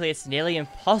quickly it's nearly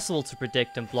impossible to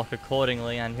predict and block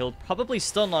accordingly, and he'll probably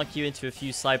stun lock you into a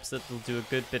few swipes that will do a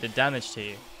good bit of damage to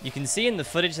you. You can see in the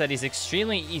footage that he's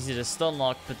extremely easy to stun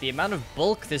lock, but the amount of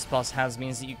bulk this boss has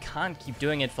means that you can't keep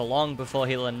doing it for long before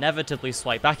he'll inevitably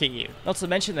swipe back at you. Not to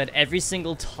mention that every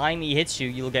single time he hits you,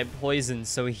 you'll get poisoned,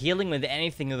 so healing with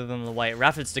anything other than the White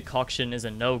Rapids decoction is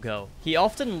a no-go. He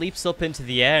often leaps up into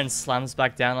the air and slams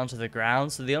back down onto the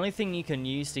ground, so the only thing you can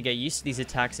use to get used to these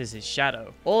attacks is his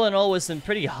shadow. All in all, with some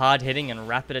pretty hard-hitting and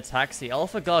rapid attacks, the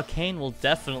Alpha Garcane will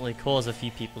definitely cause a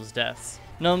few people's deaths.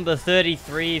 Number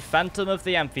 33, Phantom of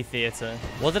the Amphitheater.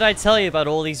 What did I tell you about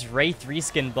all these Wraith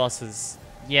reskin bosses?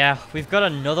 Yeah, we've got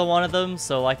another one of them,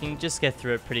 so I can just get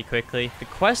through it pretty quickly. The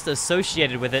quest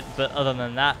associated with it, but other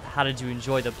than that, how did you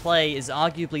enjoy the play, is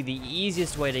arguably the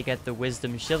easiest way to get the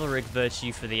Wisdom Chivalric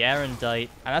virtue for the Erendite,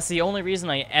 and that's the only reason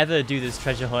I ever do this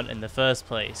treasure hunt in the first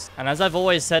place. And as I've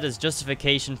always said as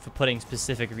justification for putting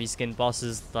specific reskin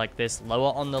bosses like this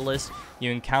lower on the list,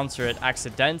 you encounter it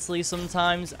accidentally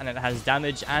sometimes, and it has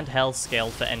damage and health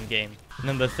scaled for endgame.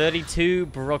 Number 32,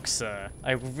 Bruxa.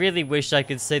 I really wish I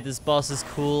could say this boss is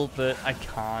cool, but I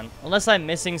can't. Unless I'm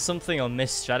missing something or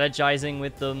mis-strategizing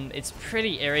with them, it's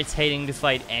pretty irritating to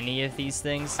fight any of these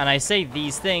things. And I say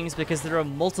these things because there are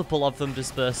multiple of them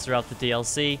dispersed throughout the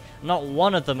DLC. Not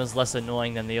one of them is less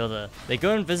annoying than the other. They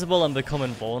go invisible and become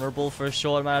invulnerable for a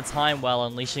short amount of time while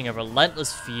unleashing a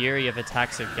relentless fury of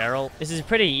attacks at Geralt. This is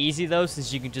pretty easy though,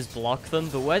 since you can just block them,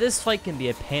 but where this fight can be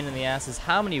a pain in the ass is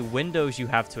how many windows you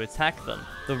have to attack them.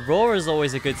 The roar is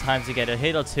always a good time to get a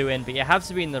hit or two in, but you have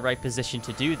to be in the right position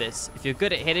to do this. If you're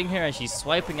good at hitting her and she's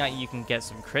swiping at you, you can get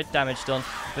some crit damage done,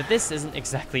 but this isn't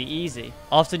exactly easy.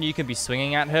 Often you can be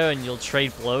swinging at her and you'll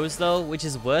trade blows though, which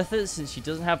is worth it since she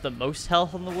doesn't have the most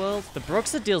health in the world. The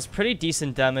Bruxa deals pretty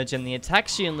decent damage, and the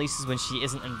attacks she unleashes when she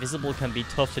isn't invisible can be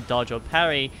tough to dodge or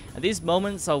parry, and these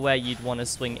moments are where you'd want to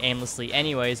swing aimlessly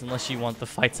anyways unless you want the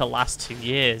fight to last 2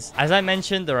 years. As I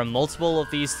mentioned, there are multiple of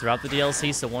these throughout the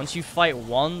DLC, so once you fight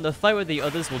one, the fight with the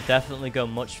others will definitely go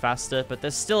much faster, but they're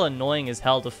still annoying as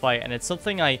hell to fight, and it's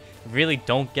something I really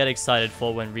don't get excited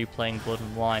for when replaying Blood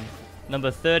and Wine.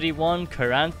 Number 31,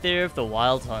 Caranthir of the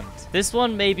Wild Hunt. This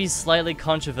one may be slightly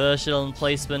controversial in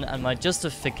placement, and my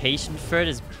justification for it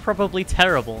is probably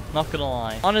terrible, not gonna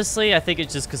lie. Honestly, I think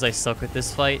it's just because I suck at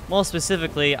this fight. More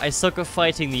specifically, I suck at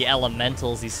fighting the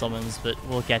elementals he summons, but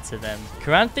we'll get to them.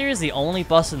 Caranthir is the only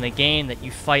boss in the game that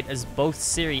you fight as both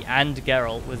Ciri and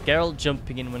Geralt, with Geralt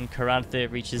jumping in when Caranthir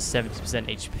reaches 70%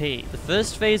 HP. The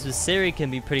first phase with Ciri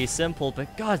can be pretty simple,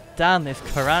 but god damn if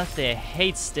Caranthir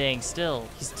hates staying still.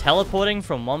 He's teleporting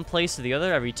from one place to the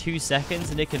other every 2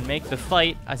 seconds, and it can make the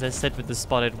fight, as I said with the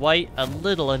spotted white, a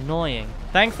little annoying.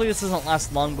 Thankfully, this doesn't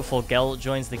last long before Geralt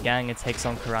joins the gang and takes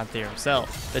on Caranthir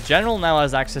himself. The general now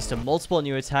has access to multiple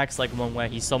new attacks, like one where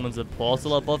he summons a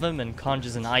portal above him and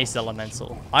conjures an ice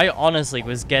elemental. I honestly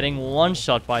was getting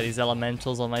one-shot by these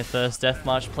elementals on my first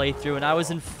Deathmarch playthrough, and I was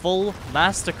in full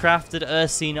mastercrafted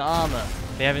Ursine armor.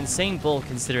 They have insane bulk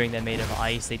considering they're made of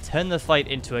ice. They turn the fight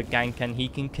into a gank, and he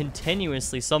can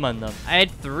continuously summon them. I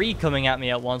had 3 coming at me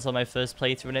at once on my first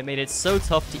playthrough, and it made it so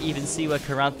tough to even see where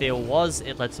Caranthir was,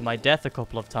 it led to my death a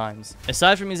couple of times.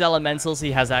 Aside from his elementals,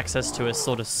 he has access to a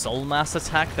sort of soul mass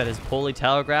attack that is poorly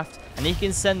telegraphed, and he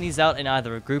can send these out in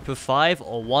either a group of 5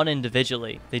 or 1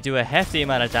 individually. They do a hefty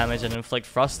amount of damage and inflict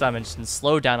frost damage and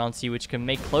slow down onto you, which can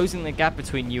make closing the gap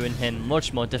between you and him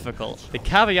much more difficult. The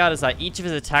caveat is that each of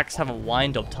his attacks have a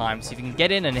wind-up time, so if you can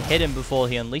get in and hit him before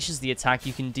he unleashes the attack,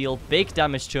 you can deal big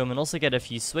damage to him and also get a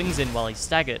few swings in while he's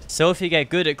staggered. So if you get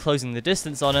good at closing the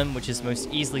distance on him, which is most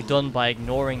easily done by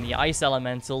ignoring the ice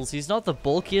elementals, he's not the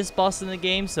bulkiest boss in the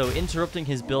game, so interrupting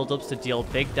his build-ups to deal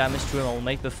big damage to him will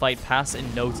make the fight pass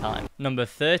in no time. Number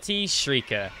 30,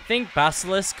 Shrieker. Think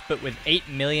Basilisk, but with 8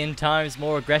 million times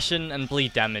more aggression and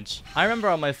bleed damage. I remember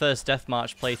on my first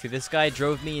Deathmarch playthrough, this guy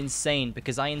drove me insane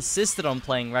because I insisted on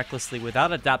playing recklessly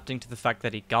without adapting to the fact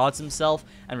that he guards himself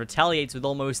and retaliates with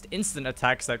almost instant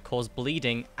attacks that cause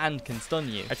bleeding and can stun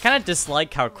you. I kind of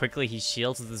dislike how quickly he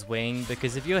shields with his wing,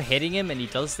 because if you're hitting him and he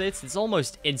does this, it's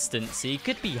almost instant, so you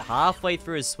could be halfway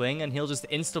through his swing and he'll just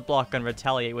insta-block and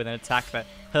retaliate with an attack that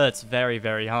hurts very,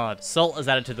 very hard. Salt is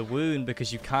added to the wound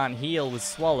because you can't heal with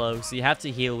Swallow, so you have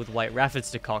to heal with White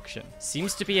Rafford's decoction.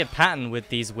 Seems to be a pattern with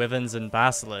these Wyverns and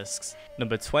Basilisks.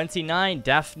 Number 29,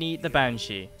 Daphne the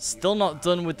Banshee. Still not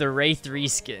done with the Wraith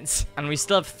reskins, and we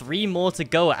still have 3 more to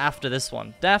go after this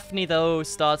one. Daphne, though,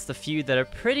 starts the feud that are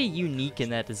pretty unique in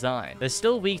their design. They're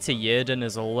still weak to Yrden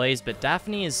as always, but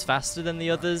Daphne is faster than the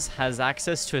others, has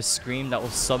access to a scream that will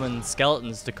summon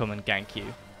skeletons to come and gank you.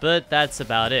 But that's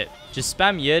about it. Just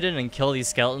spam Yrden and kill these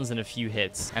skeletons in a few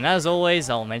hits. And as always,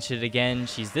 I'll mention it again,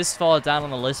 she's this far down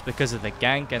on the list because of the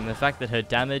gank and the fact that her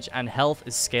damage and health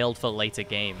is scaled for later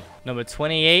game. Number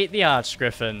 28, the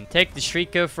Archgriffin. Take the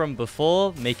Shrieker from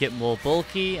before, make it more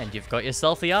bulky, and you've got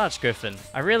yourself the Archgriffin.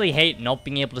 I really hate not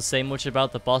being able to say much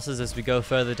about the bosses as we go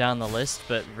further down the list,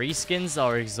 but reskins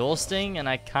are exhausting, and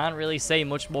I can't really say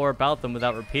much more about them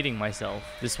without repeating myself.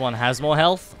 This one has more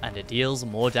health, and it deals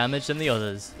more damage than the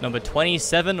others. Number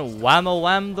 27,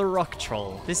 Wham-A-Wham the Rock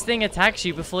Troll. This thing attacks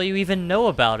you before you even know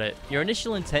about it. Your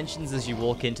initial intentions as you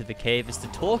walk into the cave is to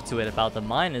talk to it about the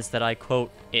miners that I quote,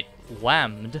 it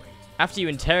whammed. After you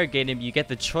interrogate him, you get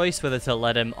the choice whether to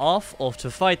let him off or to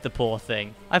fight the poor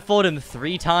thing. I fought him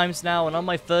 3 times now, and on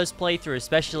my first playthrough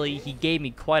especially, he gave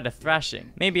me quite a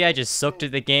thrashing. Maybe I just sucked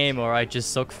at the game, or I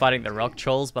just suck fighting the rock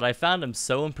trolls, but I found him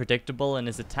so unpredictable and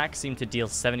his attacks seemed to deal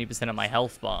 70% of my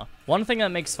health bar. One thing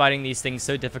that makes fighting these things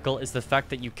so difficult is the fact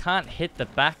that you can't hit the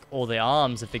back or the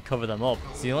arms if they cover them up.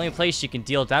 So the only place you can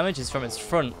deal damage is from its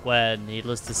front, where,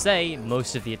 needless to say,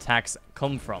 most of the attacks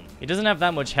come from. He doesn't have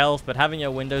that much health, but having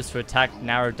your windows to attack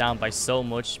narrowed down by so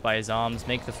much by his arms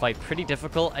make the fight pretty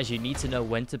difficult, as you need to know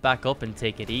when to back up and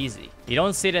take it easy. You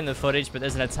don't see it in the footage, but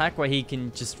there's an attack where he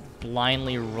can just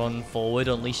blindly run forward,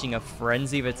 unleashing a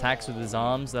frenzy of attacks with his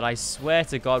arms that I swear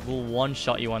to God will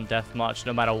one-shot you on deathmatch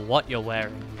no matter what you're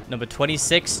wearing. Number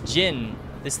 26, Jin.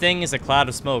 This thing is a cloud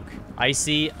of smoke.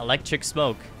 Icy, electric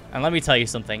smoke. And let me tell you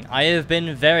something, I have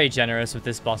been very generous with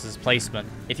this boss's placement.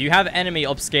 If you have enemy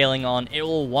upscaling on, it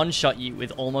will one-shot you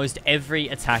with almost every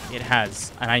attack it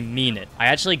has, and I mean it. I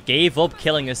actually gave up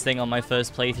killing this thing on my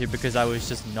first playthrough because I was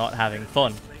just not having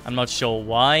fun. I'm not sure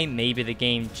why. Maybe the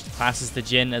game classes the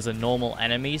Jin as a normal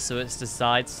enemy, so it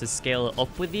decides to scale it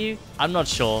up with you. I'm not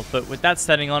sure, but with that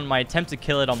setting on, my attempt to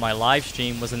kill it on my live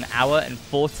stream was an hour and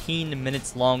 14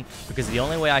 minutes long, because the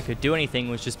only way I could do anything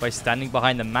was just by standing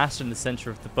behind the master in the center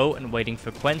of the boat and waiting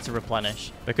for Quen to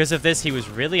replenish. Because of this, he was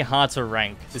really hard to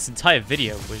rank. This entire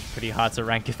video was pretty hard to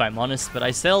rank if I'm honest, but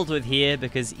I sailed with here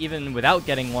because even without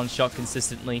getting one shot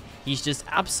consistently, he's just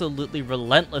absolutely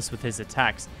relentless with his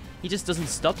attacks. He just doesn't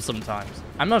stop sometimes.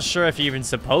 I'm not sure if you're even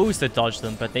supposed to dodge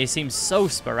them, but they seem so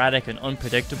sporadic and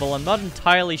unpredictable. I'm not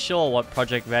entirely sure what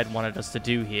Project Red wanted us to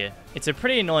do here. It's a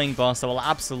pretty annoying boss that will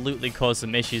absolutely cause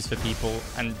some issues for people,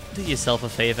 and do yourself a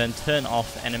favor and turn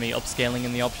off enemy upscaling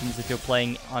in the options if you're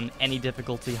playing on any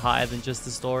difficulty higher than just the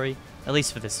story, at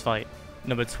least for this fight.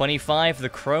 Number 25, the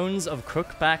Crones of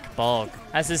Crookback Bog.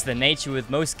 As is the nature with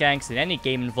most ganks in any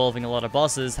game involving a lot of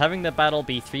bosses, having the battle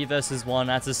be 3 versus 1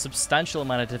 adds a substantial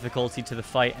amount of difficulty to the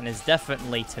fight and is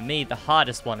definitely, to me, the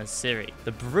hardest one is Ciri.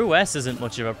 The Brewess isn't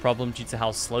much of a problem due to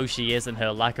how slow she is and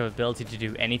her lack of ability to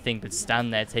do anything but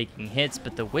stand there taking hits,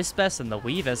 but the Wispess and the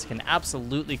Weavess can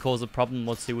absolutely cause a problem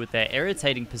or two with their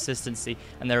irritating persistency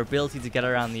and their ability to get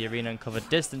around the arena and cover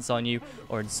distance on you,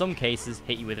 or in some cases,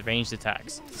 hit you with ranged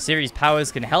attacks. Ciri's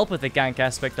powers can help with the gank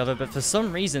aspect of it, but for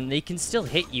some reason they can still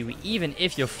hit you even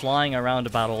if you're flying around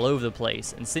about all over the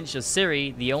place, and since you're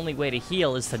Ciri, the only way to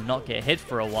heal is to not get hit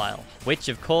for a while, which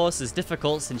of course is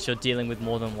difficult since you're dealing with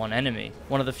more than one enemy.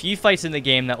 One of the few fights in the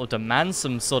game that will demand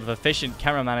some sort of efficient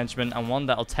camera management, and one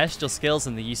that will test your skills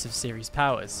in the use of Ciri's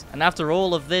powers. And after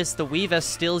all of this, the Weaver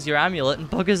steals your amulet and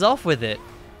buggers off with it.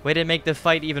 Way to make the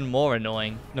fight even more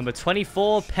annoying. Number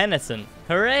 24, Penitent.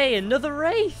 Hooray, another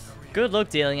Wraith! Good luck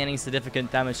dealing any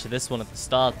significant damage to this one at the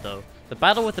start though. The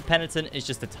battle with the Penitent is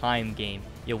just a time game.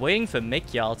 You're waiting for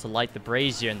Mikyal to light the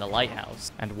brazier in the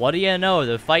lighthouse. And what do you know,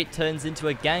 the fight turns into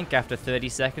a gank after 30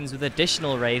 seconds with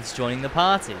additional wraiths joining the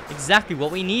party. Exactly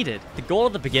what we needed. The goal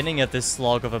at the beginning of this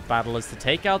slog of a battle is to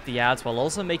take out the ads while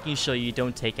also making sure you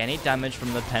don't take any damage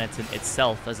from the Penitent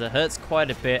itself, as it hurts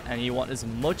quite a bit and you want as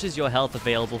much as your health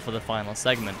available for the final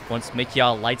segment. Once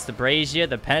Mikyal lights the brazier,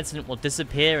 the Penitent will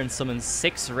disappear and summon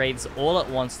 6 wraiths all at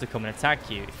once to come and attack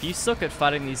you. If you suck at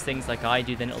fighting these things like I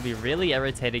do, then it'll be really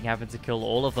irritating having to kill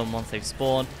all of them once they've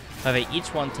spawned. However, each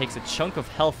one takes a chunk of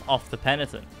health off the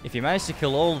Penitent. If you manage to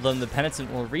kill all of them, the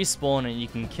Penitent will respawn and you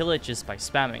can kill it just by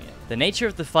spamming it. The nature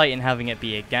of the fight and having it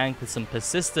be a gank with some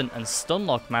persistent and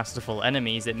stunlock masterful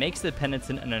enemies, it makes the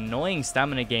Penitent an annoying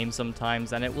stamina game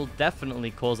sometimes, and it will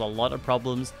definitely cause a lot of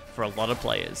problems for a lot of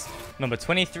players. Number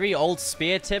 23, Old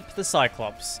Spear Tip, the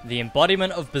Cyclops. The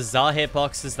embodiment of bizarre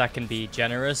hitboxes that can be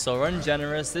generous or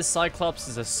ungenerous, this Cyclops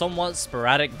is a somewhat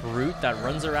sporadic brute that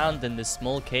runs around in this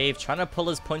small cave trying to pull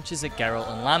his punches at Geralt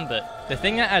and Lambert. The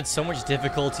thing that adds so much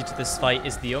difficulty to this fight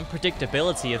is the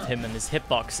unpredictability of him and his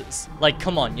hitboxes. Like,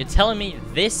 come on, you're telling me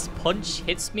this punch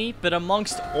hits me, but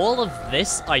amongst all of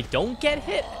this, I don't get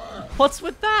hit? What's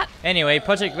with that? Anyway,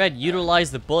 Project Red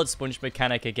utilized the bullet sponge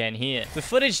mechanic again here. The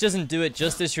footage doesn't do it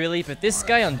justice really, but this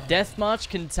guy on Deathmarch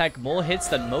can tank more hits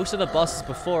than most of the bosses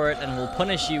before it and will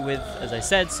punish you with, as I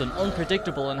said, some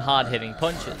unpredictable and hard-hitting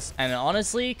punches. And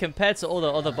honestly, compared to all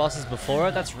the other bosses before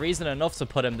it, that's reason enough to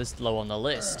put him this low on the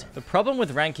list. The problem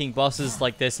with ranking bosses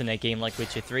like this in a game like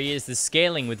Witcher 3 is the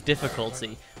scaling with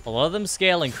difficulty. A lot of them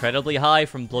scale incredibly high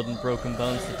from Blood and Broken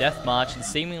Bones to Deathmarch and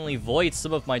seemingly void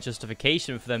some of my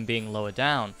justification for them being lower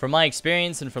down. From my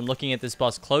experience and from looking at this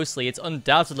boss closely, it's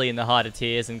undoubtedly in the harder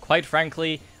tiers, and quite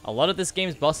frankly, a lot of this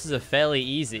game's bosses are fairly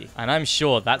easy, and I'm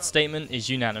sure that statement is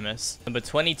unanimous. Number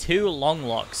 22,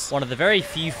 Longlocks. One of the very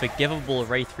few forgivable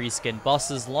Wraith reskin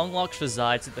bosses, Longlocks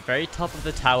resides at the very top of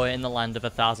the tower in the Land of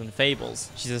 1,000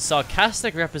 Fables. She's a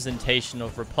sarcastic representation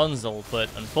of Rapunzel, but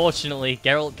unfortunately,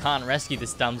 Geralt can't rescue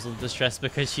this damsel in distress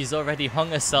because she's already hung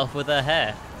herself with her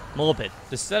hair. Morbid.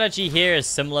 The strategy here is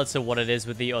similar to what it is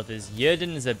with the others.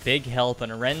 Yrden is a big help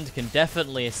and Rend can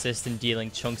definitely assist in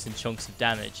dealing chunks and chunks of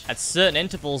damage. At certain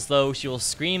intervals though, she will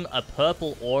scream a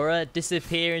purple aura,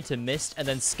 disappear into mist, and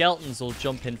then skeletons will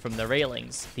jump in from the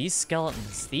railings. These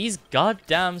skeletons, these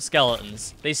goddamn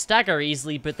skeletons. They stagger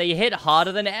easily, but they hit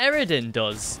harder than Eredin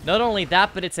does. Not only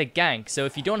that, but it's a gank, so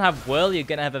if you don't have Whirl, you're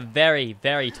gonna have a very,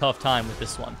 very tough time with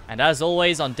this one. And as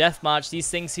always on Deathmatch, these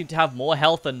things seem to have more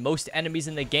health than most enemies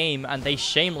in the game, and they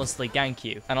shamelessly gank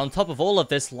you. And on top of all of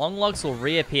this, Longlocks will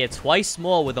reappear twice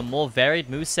more with a more varied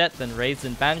moveset than Wraiths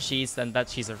and Banshees than that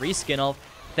she's a reskin of,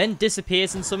 then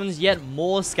disappears and summons yet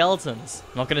more skeletons.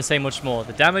 I'm not going to say much more.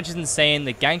 The damage is insane,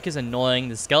 the gank is annoying,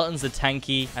 the skeletons are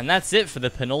tanky, and that's it for the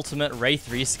penultimate Wraith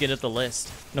reskin of the list.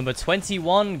 Number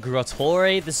 21,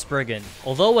 Grottore the Spriggan.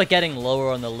 Although we're getting lower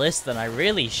on the list, then I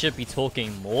really should be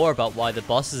talking more about why the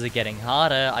bosses are getting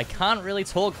harder. I can't really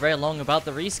talk very long about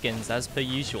the reskins as per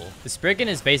usual. The Spriggan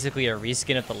is basically a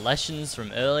reskin of the Leshens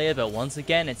from earlier, but once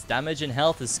again, its damage and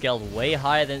health is scaled way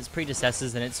higher than its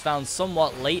predecessors, and it's found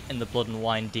somewhat late in the Blood and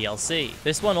Wine DLC.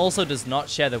 This one also does not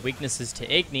share the weaknesses to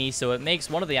Igni, so it makes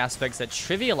one of the aspects that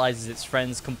trivializes its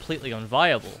friends completely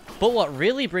unviable. But what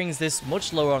really brings this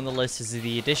much lower on the list is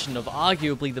the addition of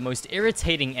arguably the most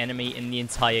irritating enemy in the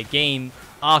entire game,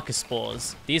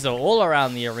 Archospores. These are all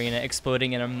around the arena,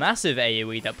 exploding in a massive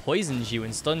AoE that poisons you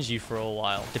and stuns you for a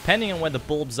while. Depending on where the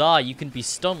bulbs are, you can be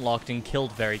stun locked and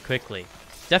killed very quickly.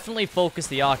 Definitely focus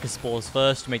the Archospores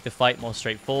first to make the fight more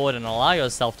straightforward and allow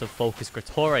yourself to focus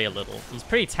Grottore a little. He's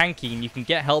pretty tanky and you can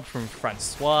get help from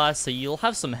Francois, so you'll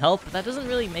have some help, but that doesn't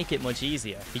really make it much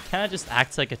easier. He kinda just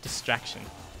acts like a distraction.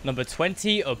 Number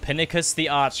 20, Ophinicus the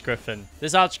Archgriffin.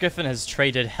 This Archgriffin has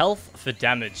traded health for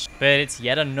damage, but it's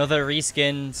yet another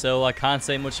reskin, so I can't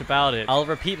say much about it. I'll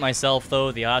repeat myself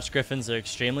though, the Archgriffins are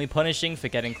extremely punishing for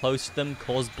getting close to them,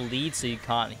 cause bleed so you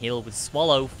can't heal with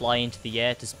Swallow, fly into the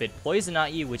air to spit poison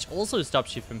at you, which also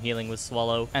stops you from healing with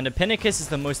Swallow, and Ophinicus is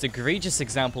the most egregious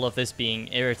example of this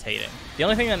being irritating. The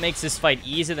only thing that makes this fight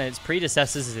easier than its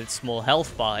predecessors is its small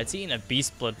health bar. It's eaten a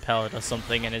Beast Blood pellet or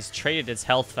something and has traded its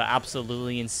health for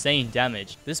absolutely insane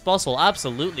damage. This boss will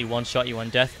absolutely one-shot you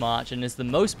on Deathmatch and is the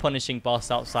most punishing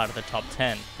boss outside of the top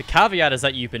 10. The caveat is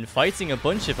that you've been fighting a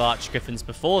bunch of Archgriffins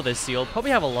before this, so you'll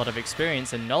probably have a lot of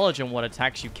experience and knowledge on what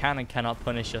attacks you can and cannot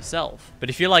punish yourself. But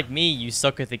if you're like me, you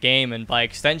suck at the game and by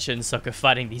extension suck at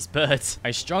fighting these birds.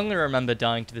 I strongly remember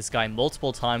dying to this guy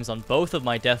multiple times on both of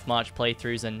my Deathmatch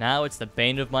playthroughs, and now it's the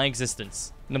bane of my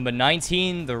existence. Number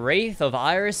 19, the Wraith of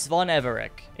Iris von Everec.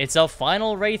 It's our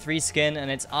final Wraith reskin,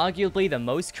 and it's arguably the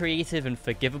most creative and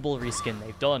forgivable reskin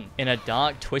they've done. In a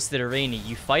dark, twisted arena,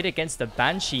 you fight against the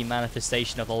Banshee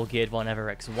manifestation of Olgierd von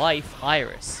Everec's wife,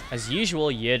 Iris. As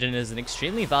usual, Yrden is an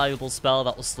extremely valuable spell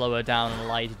that will slow her down and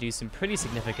allow you to do some pretty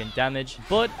significant damage,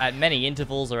 but at many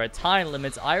intervals or at time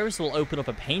limits, Iris will open up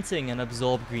a painting and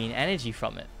absorb green energy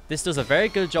from it. This does a very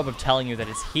good job of telling you that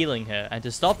it's healing her, and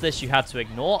to stop this you have to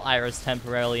ignore Iris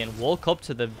temporarily and walk up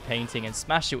to the painting and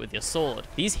smash it with your sword.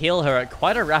 These heal her at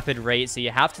quite a rapid rate, so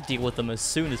you have to deal with them as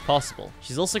soon as possible.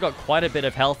 She's also got quite a bit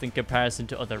of health in comparison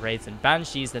to other Wraiths and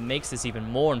Banshees that makes this even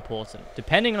more important.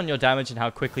 Depending on your damage and how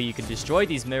quickly you can destroy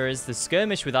these mirrors, the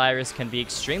skirmish with Iris can be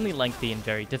extremely lengthy and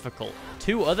very difficult.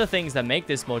 Two other things that make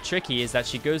this more tricky is that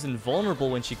she goes invulnerable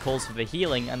when she calls for the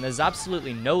healing, and there's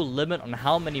absolutely no limit on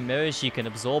how many mirrors she can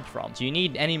absorb from. Do you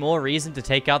need any more reason to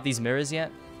take out these mirrors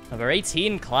yet? Number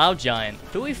 18, Cloud Giant.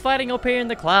 Who are we fighting up here in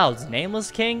the clouds?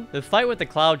 Nameless King? The fight with the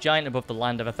Cloud Giant above the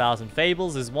Land of a Thousand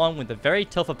Fables is one with a very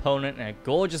tough opponent in a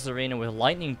gorgeous arena with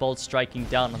lightning bolts striking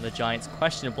down on the Giant's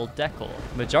questionable decor.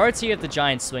 The majority of the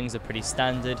Giant's swings are pretty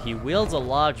standard. He wields a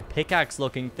large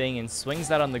pickaxe-looking thing and swings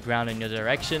that on the ground in your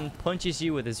direction, punches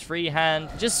you with his free hand,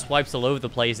 and just swipes all over the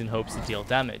place in hopes to deal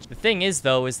damage. The thing is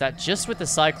though, is that just with the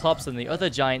Cyclops and the other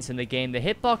Giants in the game, the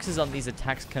hitboxes on these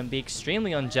attacks can be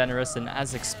extremely ungenerous and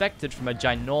as expected from a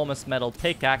ginormous metal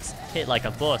pickaxe, hit like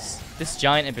a bus. This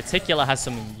giant in particular has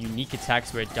some unique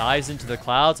attacks where it dives into the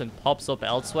clouds and pops up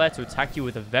elsewhere to attack you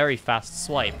with a very fast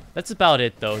swipe. That's about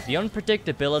it though. The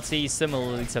unpredictability,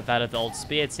 similarly to that of the old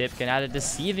spear tip, can add a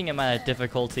deceiving amount of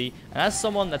difficulty, and as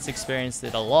someone that's experienced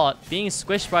it a lot, being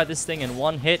squished by this thing in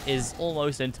one hit is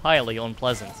almost entirely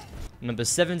unpleasant. Number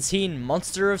 17,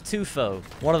 Monster of Tufo.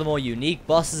 One of the more unique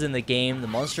bosses in the game, the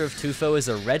Monster of Tufo is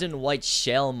a red and white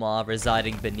shell mob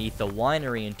residing beneath a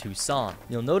winery in Tucson.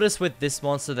 You'll notice with this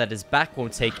monster that his back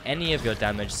won't take any of your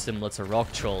damage similar to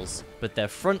rock trolls, but their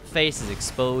front face is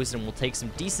exposed and will take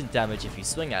some decent damage if you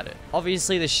swing at it.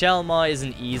 Obviously, the shell mob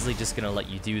isn't easily just gonna let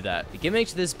you do that. The gimmick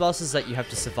to this boss is that you have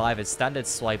to survive its standard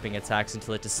swiping attacks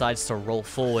until it decides to roll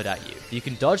forward at you. If you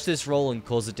can dodge this roll and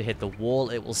cause it to hit the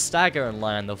wall, it will stagger and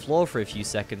lie on the floor for a few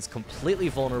seconds, completely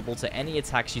vulnerable to any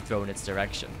attacks you throw in its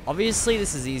direction. Obviously,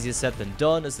 this is easier said than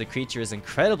done, as the creature is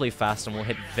incredibly fast and will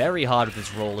hit very hard with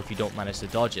its roll if you don't manage to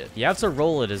dodge it. You have to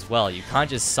roll it as well, you can't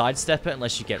just sidestep it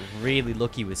unless you get really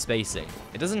lucky with spacing.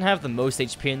 It doesn't have the most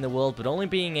HP in the world, but only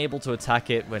being able to attack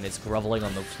it when it's groveling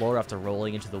on the floor after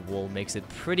rolling into the wall makes it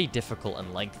pretty difficult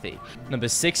and lengthy. Number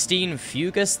 16,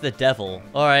 Fugus the Devil.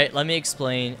 Alright, let me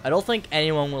explain. I don't think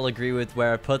anyone will agree with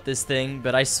where I put this thing,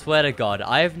 but I swear to God,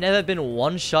 I have never been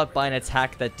one-shot by an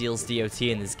attack that deals DOT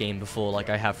in this game before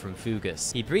like I have from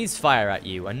Fugus. He breathes fire at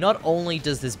you, and not only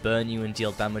does this burn you and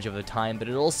deal damage over time, but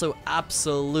it also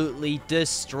absolutely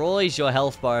destroys your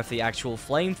health bar if the actual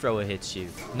flamethrower hits you.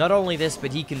 Not only this,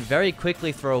 but he can very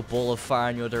quickly throw a ball of fire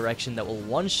in your direction that will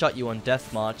one-shot you on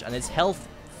Death March, and its health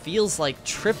feels like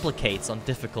triplicates on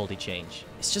difficulty change.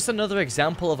 It's just another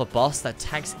example of a boss that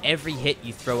tanks every hit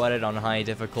you throw at it on high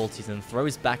difficulties and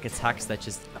throws back attacks that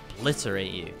just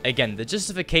obliterate you. Again, the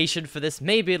justification for this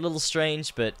may be a little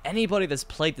strange, but anybody that's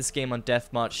played this game on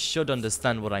Death March should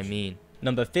understand what I mean.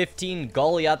 Number 15,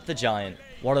 Goliath the Giant.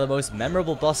 One of the most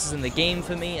memorable bosses in the game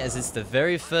for me, as it's the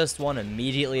very first one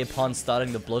immediately upon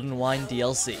starting the Blood and Wine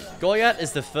DLC. Goliath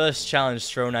is the first challenge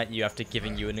thrown at you after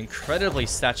giving you an incredibly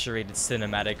saturated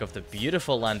cinematic of the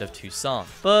beautiful land of Tucson.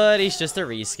 But he's just a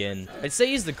reskin. I'd say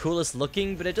he's the coolest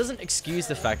looking, but it doesn't excuse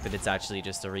the fact that it's actually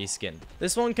just a reskin.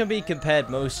 This one can be compared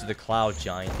most to the Cloud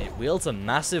Giant. It wields a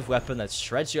massive weapon that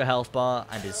shreds your health bar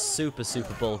and is super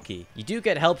bulky. You do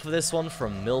get help for this one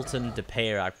from Milton,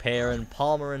 DePeyrac Perrin,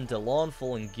 Palmer, and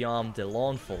DeLawnful, and Guillaume de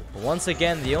Lawnful. But once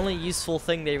again, the only useful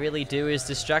thing they really do is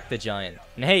distract the giant.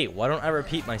 And hey, why don't I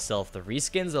repeat myself? The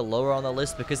reskins are lower on the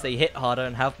list because they hit harder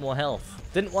and have more health.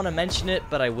 Didn't want to mention it,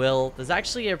 but I will. There's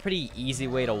actually a pretty easy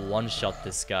way to one-shot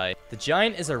this guy. The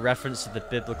giant is a reference to the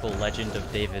biblical legend of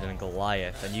David and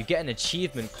Goliath, and you get an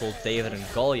achievement called David and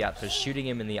Goliath for shooting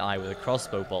him in the eye with a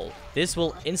crossbow bolt. This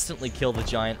will instantly kill the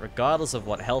giant regardless of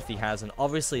what health he has, and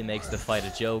obviously makes the fight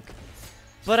a joke.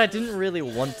 But I didn't really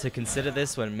want to consider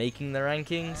this when making the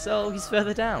ranking, so he's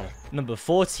further down. Number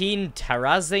 14,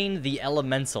 Terrazane the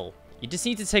Elemental. You just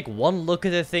need to take one look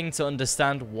at the thing to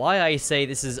understand why I say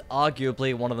this is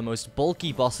arguably one of the most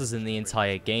bulky bosses in the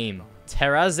entire game.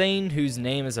 Terrazane, whose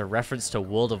name is a reference to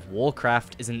World of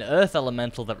Warcraft, is an earth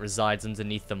elemental that resides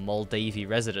underneath the Moldavi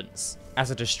residence.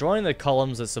 After destroying the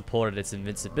columns that supported its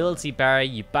invincibility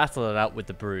barrier, you battle it out with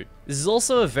the Brute. This is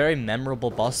also a very memorable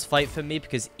boss fight for me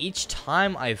because each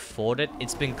time I've fought it,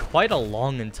 it's been quite a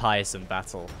long and tiresome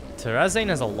battle. Terrazane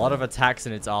has a lot of attacks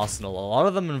in its arsenal, a lot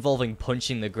of them involving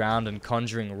punching the ground and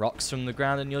conjuring rocks from the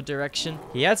ground in your direction.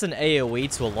 He adds an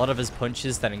AoE to a lot of his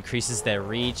punches that increases their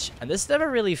reach, and this never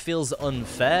really feels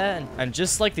unfair, and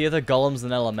just like the other golems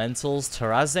and elementals,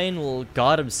 Terrazane will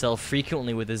guard himself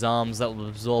frequently with his arms that will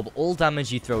absorb all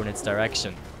damage you throw in its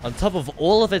direction. On top of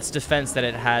all of its defense that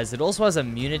it also has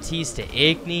immunities to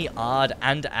Igni, Ard,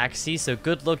 and Axii, so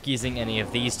good luck using any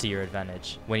of these to your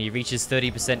advantage. When he reaches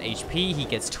 30% HP, he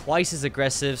gets twice as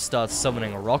aggressive, starts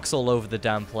summoning rocks all over the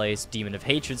damn place, Demon of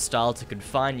Hatred style, to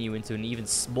confine you into an even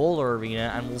smaller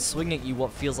arena, and will swing at you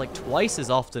what feels like twice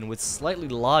as often with slightly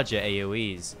larger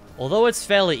AoEs. Although it's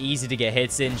fairly easy to get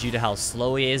hits in due to how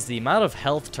slow he is, the amount of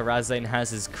health Terrazane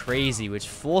has is crazy, which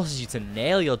forces you to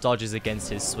nail your dodges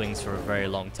against his swings for a very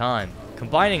long time.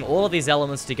 Combining all of these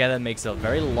elements together makes a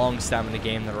very long stamina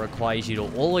game that requires you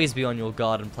to always be on your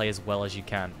guard and play as well as you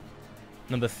can.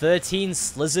 Number 13,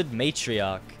 Slizzard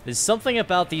Matriarch. There's something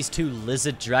about these two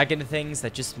lizard dragon things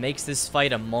that just makes this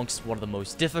fight amongst one of the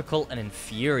most difficult and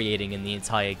infuriating in the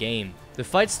entire game. The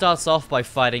fight starts off by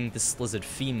fighting the Slizzard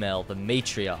female, the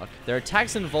Matriarch. Their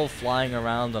attacks involve flying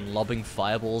around and lobbing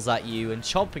fireballs at you and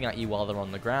chomping at you while they're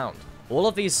on the ground. All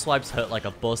of these swipes hurt like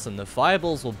a bus, and the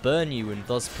fireballs will burn you and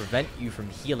thus prevent you from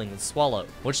healing and swallow.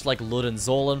 Much like Lud and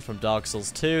Zorlan from Dark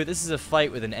Souls 2, this is a fight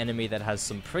with an enemy that has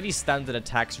some pretty standard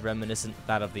attacks reminiscent of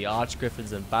that of the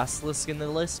Archgriffins and Basilisk in the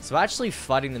list, so actually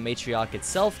fighting the Matriarch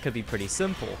itself could be pretty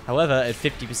simple. However, at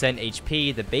 50%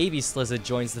 HP, the baby Slizzard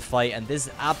joins the fight, and this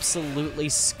absolutely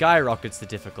skyrockets the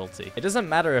difficulty. It doesn't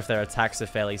matter if their attacks are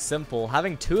fairly simple,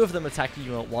 having two of them attacking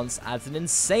you at once adds an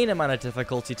insane amount of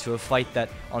difficulty to a fight that,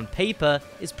 on paper, sniper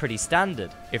is pretty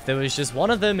standard. If there was just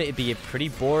one of them, it'd be a pretty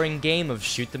boring game of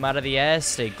shoot them out of the air,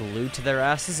 stay glued to their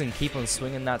asses, and keep on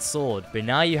swinging that sword. But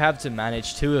now you have to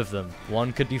manage two of them.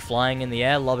 One could be flying in the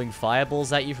air, lobbing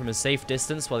fireballs at you from a safe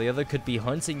distance, while the other could be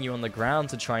hunting you on the ground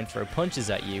to try and throw punches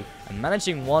at you. And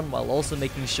managing one while also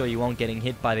making sure you aren't getting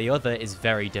hit by the other is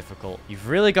very difficult. You've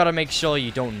really got to make sure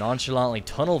you don't nonchalantly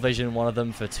tunnel vision one of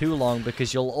them for too long,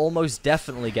 because you'll almost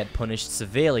definitely get punished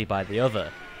severely by the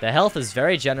other. Their health is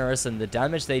very generous and the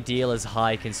damage they deal is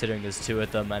high considering there's two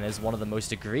of them, and is one of the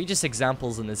most egregious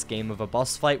examples in this game of a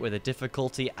boss fight where the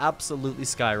difficulty absolutely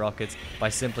skyrockets by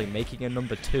simply making a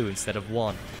number 2 instead of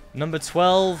 1. Number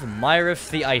 12, Myrif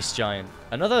the Ice Giant.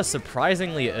 Another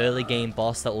surprisingly early game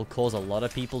boss that will cause a lot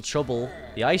of people trouble.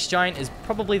 The Ice Giant is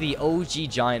probably the OG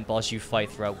giant boss you fight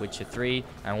throughout Witcher 3,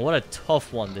 and what a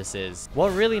tough one this is. What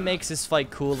really makes this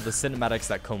fight cool are the cinematics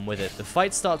that come with it. The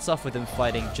fight starts off with him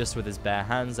fighting just with his bare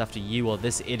hands after you or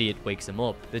this idiot wakes him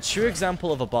up. The true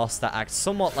example of a boss that acts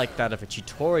somewhat like that of a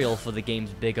tutorial for the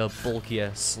game's bigger,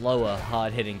 bulkier, slower,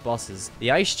 hard-hitting bosses.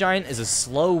 The Ice Giant is a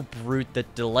slow brute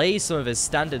that delays some of his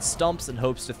standard stomps and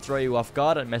hopes to throw you off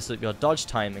guard and mess up your dodge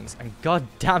timings, and god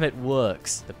damn it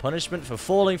works. The punishment for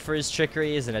falling for his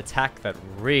trickery is an attack that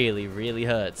really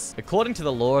hurts. According to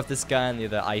the lore of this guy and the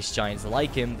other ice giants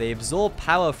like him, they absorb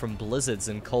power from blizzards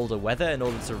and colder weather in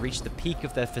order to reach the peak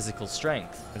of their physical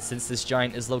strength. And since this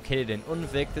giant is located in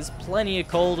Unvik, there's plenty of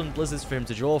cold and blizzards for him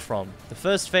to draw from. The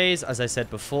first phase, as I said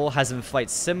before, has him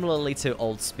fight similarly to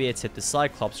old Spear-Tip the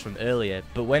Cyclops from earlier,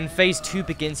 but when phase 2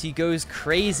 begins he goes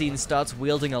crazy and starts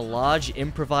wielding a large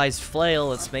improvised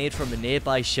flail that's made from a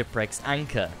nearby shipwreck's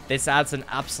anchor. This adds an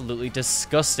absolutely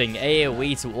disgusting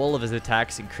AoE to all of his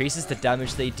attacks, increases the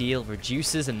damage they deal,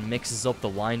 reduces and mixes up the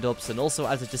wind-ups, and also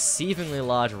adds a deceivingly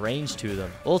large range to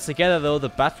them. Altogether though, the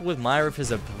battle with Myrif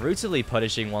is a brutally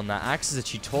punishing one that acts as a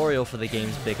tutorial for the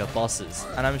game's bigger bosses,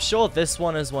 and I'm sure this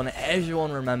one is one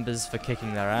everyone remembers for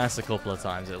kicking their ass a couple of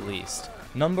times at least.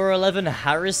 Number 11,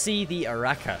 Heresy the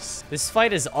Arakas. This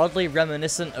fight is oddly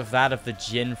reminiscent of that of the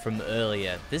Djinn from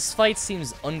earlier. This fight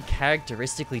seems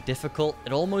uncharacteristically difficult,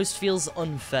 it almost feels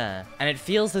unfair. And it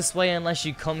feels this way unless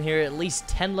you come here at least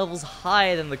 10 levels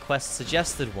higher than the quest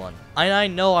suggested one. And I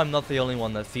know I'm not the only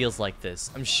one that feels like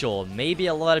this. I'm sure, maybe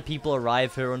a lot of people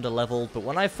arrive here under-leveled, but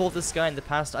when I fought this guy in the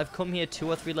past, I've come here 2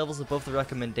 or 3 levels above the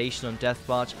recommendation on Death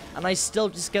March, and I still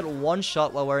just get one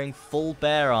shot while wearing full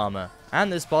bear armor. And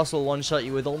this boss will one-shot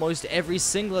you with almost every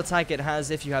single attack it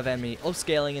has if you have enemy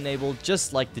upscaling enabled,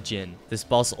 just like the Djinn. This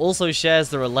boss also shares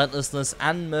the relentlessness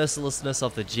and mercilessness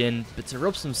of the Djinn, but to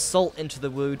rub some salt into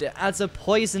the wound, it adds a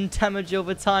poison damage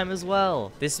over time as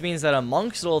well. This means that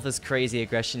amongst all this crazy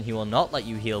aggression, he will not let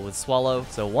you heal with Swallow,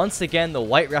 so once again, the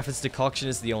White Rafford's decoction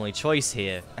is the only choice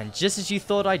here. And just as you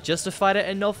thought I justified it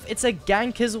enough, it's a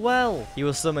gank as well! He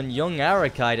will summon young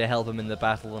Arakai to help him in the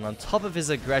battle, and on top of his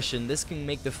aggression, this can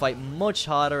make the fight much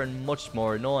harder and much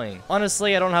more annoying.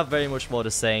 Honestly, I don't have very much more to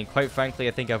say, and quite frankly,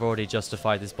 I think I've already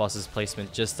justified this boss's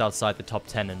placement just outside the top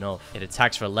 10 enough. It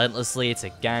attacks relentlessly, it's a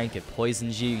gank, it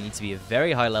poisons you need to be a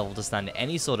very high level to stand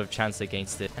any sort of chance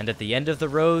against it, and at the end of the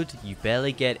road, you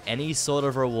barely get any sort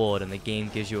of reward and the game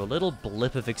gives you a little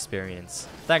blip of experience.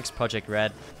 Thanks, Project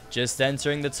Red. Just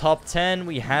entering the top 10,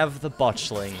 we have the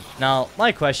Botchling. Now,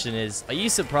 my question is, are you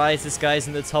surprised this guy's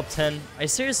in the top 10? I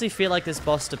seriously feel like this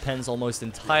boss depends almost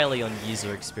entirely on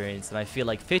user experience, and I feel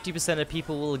like 50% of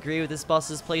people will agree with this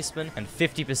boss's placement, and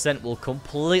 50% will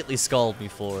completely scold me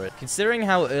for it. Considering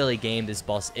how early game this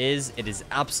boss is, it is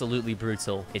absolutely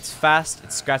brutal. It's fast,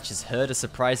 it scratches hurt a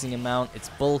surprising amount, it's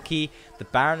bulky, the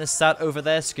Baron is sat over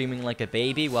there screaming like a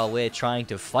baby while we're trying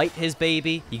to fight his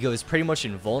baby. He goes pretty much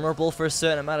invulnerable for a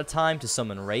certain amount of time to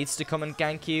summon raids to come and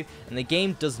gank you, and the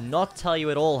game does not tell you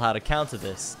at all how to counter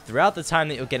this. Throughout the time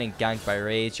that you're getting ganked by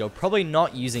raids, you're probably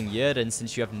not using Yrden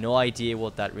since you have no idea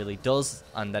what that really does,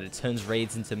 and that it turns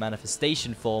raids into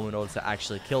manifestation form in order to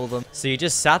actually kill them. So you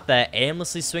just sat there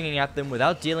aimlessly swinging at them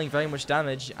without dealing very much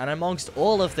damage, and amongst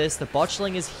all of this, the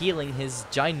Botchling is healing his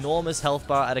ginormous health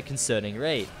bar at a concerning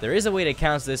rate. There is a way to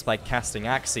counter this by casting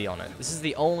Axii on it. This is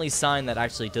the only sign that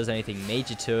actually does anything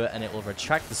major to it, and it will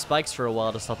retract the spikes for a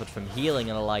while to stop it from healing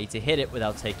and allow you to hit it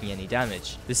without taking any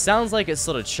damage. This sounds like it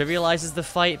sort of trivializes the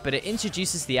fight, but it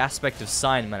introduces the aspect of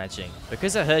sign managing.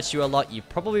 Because it hurts you a lot, you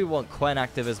probably want Quen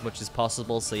active as much as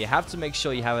possible, so you have to make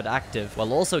sure you have it active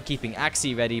while also keeping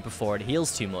Axii ready before it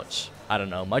heals too much. I don't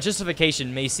know, my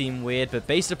justification may seem weird, but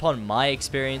based upon my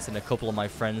experience and a couple of my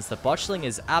friends, the Botchling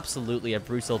is absolutely a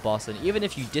brutal boss, and even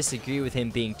if you disagree with him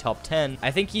being top 10,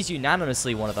 I think he's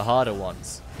unanimously one of the harder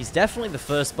ones. He's definitely the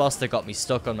first boss that got me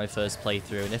stuck on my first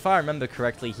playthrough, and if I remember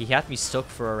correctly, he had me stuck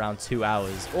for around 2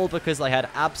 hours, all because I had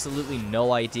absolutely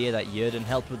no idea that Yrden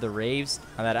helped with the raves,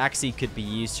 and that Axii could be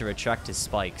used to retract his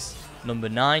spikes. Number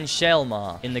 9,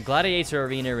 Shelmar. In the Gladiator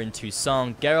Arena in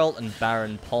Toussaint, Geralt and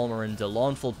Baron Palmerin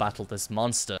Delornful battled this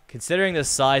monster. Considering the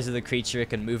size of the creature,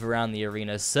 it can move around the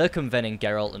arena, circumventing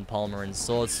Geralt and Palmerin's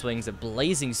sword swings at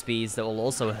blazing speeds that will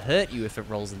also hurt you if it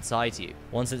rolls inside you.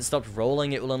 Once it stops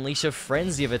rolling, it will unleash a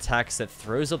frenzy of attacks that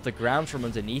throws up the ground from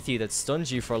underneath you, that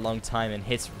stuns you for a long time and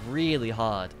hits really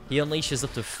hard. He unleashes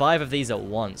up to 5 of these at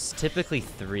once, typically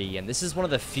 3, and this is one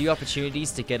of the few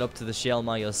opportunities to get up to the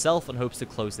Shelmar yourself and hopes to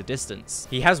close the distance.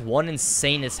 He has one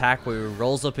insane attack where he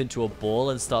rolls up into a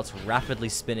ball and starts rapidly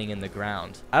spinning in the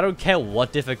ground. I don't care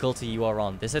what difficulty you are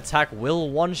on, this attack will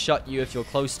one-shot you if you're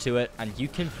close to it, and you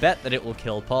can bet that it will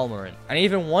kill Palmerin. And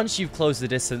even once you've closed the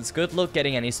distance, good luck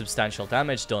getting any substantial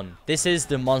damage done. This is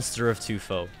the monster of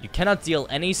Tufo. You cannot deal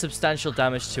any substantial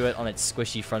damage to it on its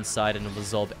squishy front side, and it will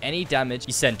absorb any damage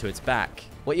you send to its back.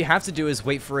 What you have to do is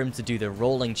wait for him to do the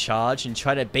rolling charge and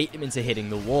try to bait him into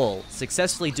hitting the wall.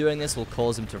 Successfully doing this will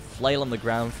cause him to flail on the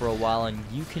ground for a while, and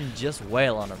you can just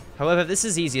wail on him. However, this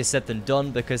is easier said than done,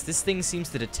 because this thing seems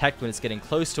to detect when it's getting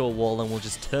close to a wall and will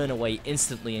just turn away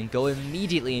instantly and go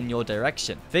immediately in your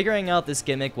direction. Figuring out this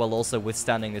gimmick while also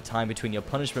withstanding the time between your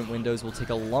punishment windows will take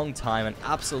a long time and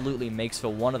absolutely makes for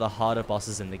one of the harder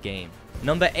bosses in the game.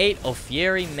 Number 8,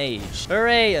 Alfieri Mage.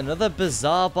 Hooray, another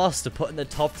bizarre boss to put in the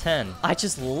top 10. I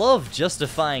just love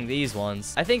justifying these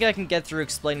ones. I think I can get through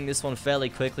explaining this one fairly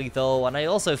quickly though, and I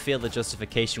also feel the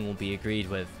justification will be agreed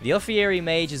with. The Alfieri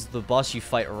Mage is the boss you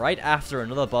fight right after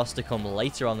another boss to come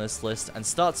later on this list, and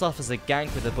starts off as a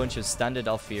gank with a bunch of standard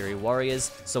Alfieri warriors,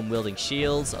 some wielding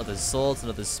shields, others swords,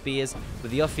 and others spears,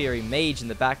 with the Alfieri Mage in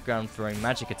the background throwing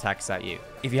magic attacks at you.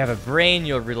 If you have a brain,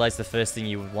 you'll realize the first thing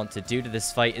you would want to do to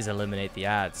this fight is eliminate the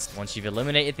ads. Once you've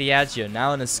eliminated the ads, you're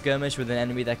now in a skirmish with an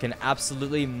enemy that can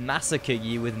absolutely massacre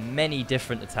you with many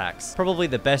different attacks. Probably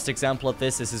the best example of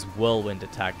this is his whirlwind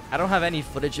attack. I don't have any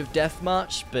footage of Death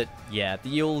March, but yeah,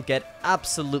 you'll get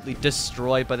absolutely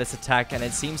destroyed by this attack, and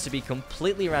it seems to be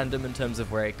completely random in terms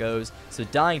of where it goes, so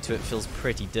dying to it feels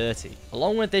pretty dirty.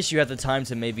 Along with this, you have the time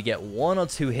to maybe get 1 or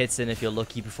 2 hits in if you're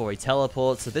lucky before he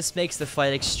teleports, so this makes the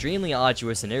fight extremely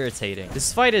arduous and irritating.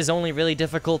 This fight is only really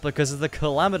difficult because of the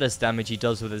calamitous damage he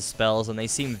does with his spells, and they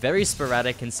seem very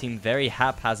sporadic and seem very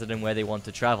haphazard in where they want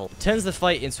to travel. It turns the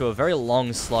fight into a very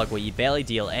long slog where you barely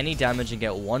deal any damage and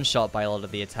get one shot by a lot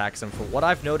of the attacks, and from what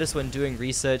I've noticed when doing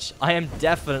research, I am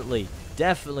definitely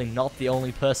not the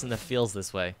only person that feels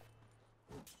this way.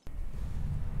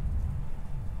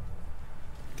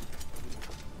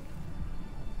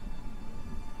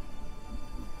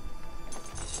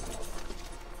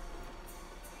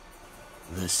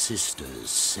 The sisters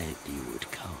said you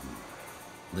would come.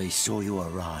 They saw you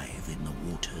arrive in the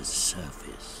water's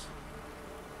surface.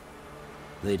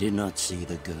 They did not see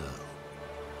the girl,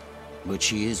 but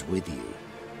she is with you,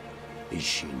 is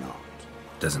she not?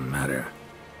 Doesn't matter.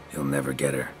 He'll never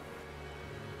get her.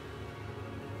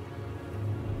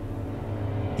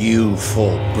 You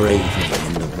fought bravely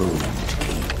in the ruined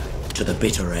keep, to the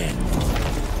bitter end.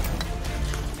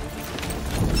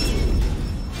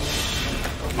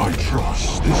 I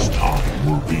trust this time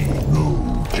will be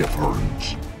no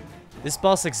different. This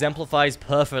boss exemplifies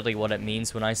perfectly what it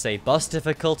means when I say boss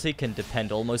difficulty can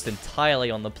depend almost entirely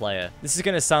on the player. This is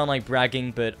gonna sound like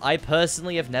bragging, but I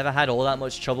personally have never had all that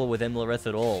much trouble with Imlerith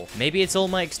at all. Maybe it's all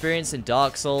my experience in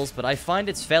Dark Souls, but I find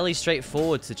it's fairly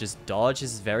straightforward to just dodge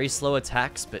his very slow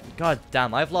attacks, but god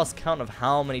damn, I've lost count of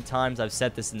how many times I've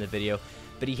said this in the video,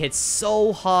 but he hits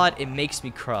so hard it makes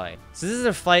me cry. So this is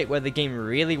a fight where the game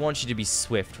really wants you to be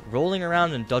swift, rolling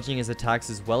around and dodging his attacks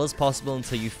as well as possible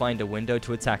until you find a window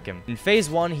to attack him. In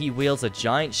phase 1, he wields a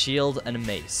giant shield and a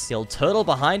mace. He'll turtle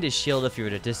behind his shield if you're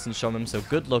at a distance from him, so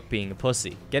good luck being a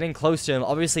pussy. Getting close to him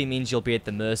obviously means you'll be at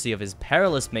the mercy of his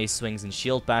perilous mace swings and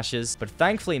shield bashes, but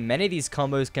thankfully many of these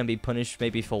combos can be punished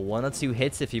maybe for 1 or 2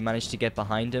 hits if you manage to get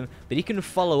behind him, but he can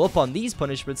follow up on these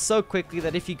punishments so quickly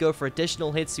that if you go for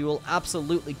additional hits, you will absolutely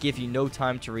absolutely give you no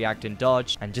time to react and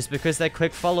dodge, and just because they're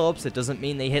quick follow-ups, it doesn't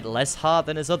mean they hit less hard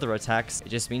than his other attacks. It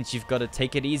just means you've got to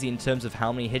take it easy in terms of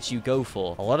how many hits you go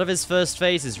for. A lot of his first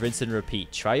phase is rinse and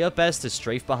repeat. Try your best to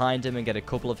strafe behind him and get a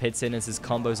couple of hits in as his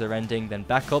combos are ending, then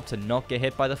back up to not get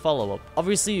hit by the follow-up.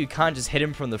 Obviously, you can't just hit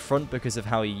him from the front because of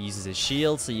how he uses his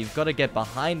shield, so you've got to get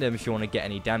behind him if you want to get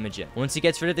any damage in. Once he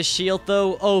gets rid of the shield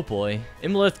though, oh boy.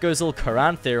 Imlerith goes all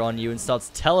Karanther on you and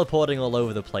starts teleporting all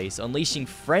over the place, unleashing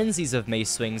frenzies of mace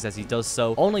swings as he does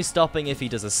so, only stopping if he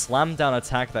does a slam down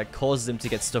attack that causes him to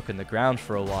get stuck in the ground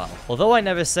for a while. Although I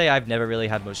never say I've never really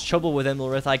had much trouble with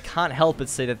Imlerith, I can't help but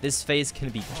say that this phase can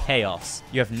be chaos.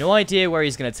 You have no idea where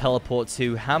he's going to teleport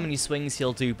to, how many swings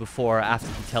he'll do before or after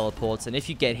he teleports, and if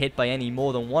you get hit by any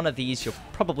more than one of these, you're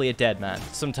probably a dead man.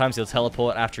 Sometimes he'll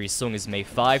teleport after he's swung his May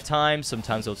 5 times,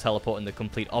 sometimes he'll teleport in the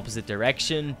complete opposite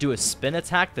direction, do a spin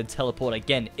attack, then teleport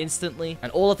again instantly,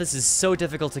 and all of this is so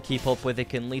difficult to keep up with, it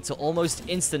can lead to almost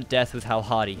instant death with how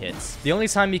hard he hits. The only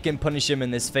time you can punish him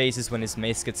in this phase is when his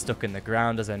mace gets stuck in the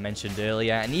ground, as I mentioned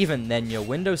earlier, and even then your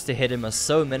windows to hit him are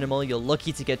so minimal, you're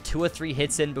lucky to get 2 or 3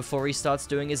 hits in before he starts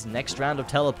doing his next round of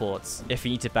teleports. If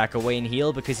you need to back away and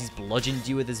heal because he's bludgeoned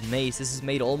you with his mace, this is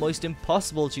made almost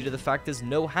impossible due to the fact there's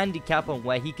no handicap on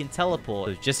where he can teleport.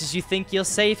 So just as you think you're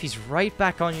safe, he's right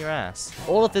back on your ass.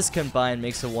 All of this combined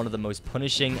makes her one of the most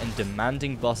punishing and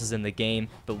demanding bosses in the game,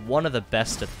 but one of the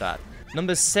best at that.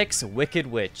 Number 6, Wicked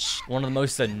Witch. One of the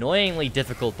most annoyingly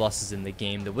difficult bosses in the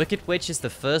game. The Wicked Witch is the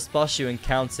first boss you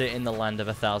encounter in the Land of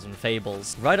a Thousand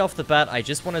Fables. Right off the bat, I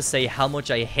just want to say how much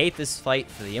I hate this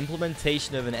fight for the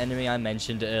implementation of an enemy I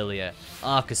mentioned earlier,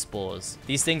 Archospores.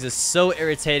 These things are so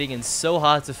irritating and so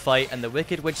hard to fight, and the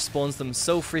Wicked Witch spawns them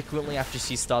so frequently after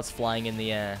she starts flying in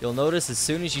the air. You'll notice as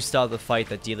soon as you start the fight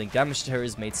that dealing damage to her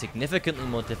is made significantly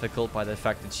more difficult by the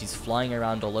fact that she's flying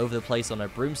around all over the place on a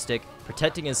broomstick,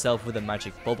 protecting herself with a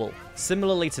magic bubble.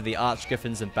 Similarly to the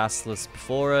Archgriffins and Basilisks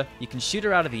before her, you can shoot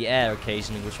her out of the air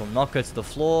occasionally, which will knock her to the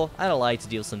floor and allow you to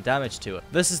deal some damage to her.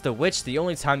 Versus the Witch, the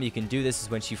only time you can do this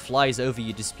is when she flies over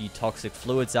you to spew toxic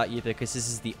fluids at you, because this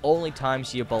is the only time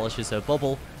she abolishes her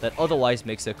bubble that otherwise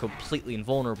makes her completely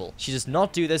invulnerable. She does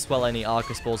not do this while any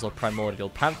Archospores or Primordial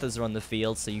Panthers are on the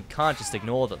field, so you can't just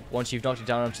ignore them. Once you've knocked her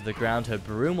down onto the ground, her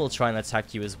broom will try and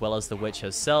attack you as well as the Witch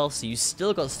herself, so you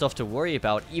still got stuff to worry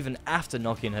about even after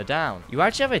knocking her down. You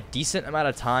actually have a decent amount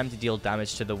of time to deal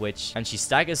damage to the Witch, and she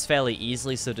staggers fairly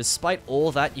easily, so despite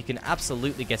all that, you can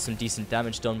absolutely get some decent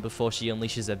damage done before she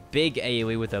unleashes a big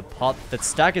AoE with her pop that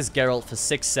staggers Geralt for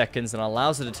 6 seconds and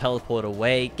allows her to teleport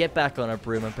away, get back on her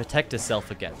broom, and protect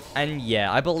herself again. And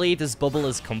yeah, I believe this bubble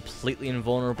is completely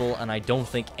invulnerable, and I don't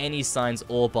think any signs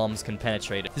or bombs can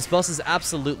penetrate it. This boss is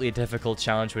absolutely a difficult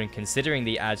challenge when considering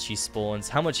the ads she spawns,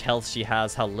 how much health she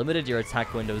has, how limited your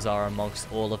attack windows are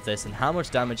amongst all of this, and how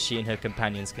much damage she and her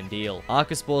companions can deal.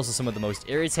 Archospores are some of the most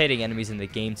irritating enemies in the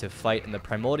game to fight, and the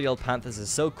Primordial Panthers are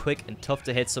so quick and tough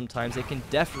to hit sometimes it can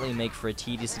definitely make for a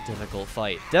tedious and difficult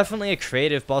fight. Definitely a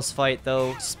creative boss fight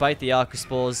though, despite the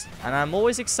Archospores, and I'm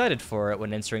always excited for it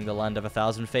when entering the Land of a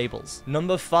Thousand Fables.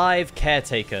 Number 5,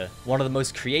 Caretaker. One of the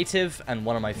most creative and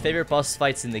one of my favorite boss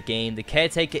fights in the game, the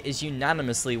Caretaker is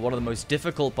unanimously one of the most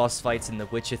difficult boss fights in The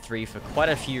Witcher 3 for quite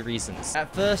a few reasons.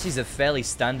 At first, he's a fairly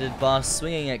standard boss,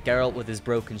 swinging at Geralt with his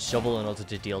broken shovel in order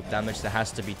to deal damage that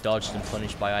has to be dodged and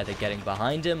punished by either getting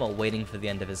behind him or waiting for the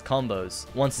end of his combos.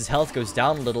 Once his health goes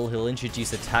down a little, he'll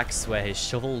introduce attacks where his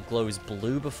shovel glows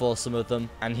blue before some of them,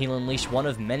 and he'll unleash one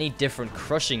of many different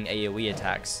crushing AoE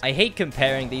attacks. I hate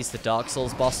comparing these to Dark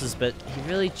Souls bosses, but he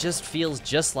really just feels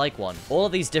just like one. All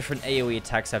of these different AoE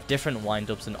attacks have different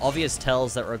windups and obvious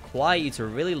tells that require you to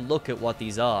really look at what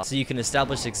these are, so you can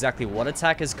establish exactly what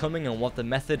attack is coming and what the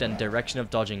method and direction of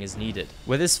dodging is needed.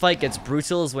 Where this fight gets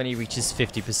brutal is when he reaches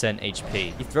 50%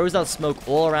 HP. He throws out smoke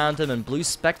all around him and blue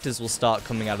specters will start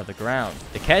coming out of the ground.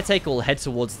 The Caretaker will head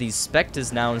towards these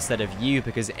specters now instead of you,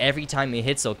 because every time he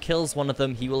hits or kills one of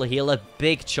them, he will heal a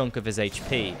big chunk of his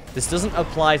HP. This doesn't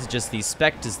apply to just these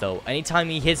specters though. Anytime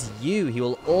he hits you, he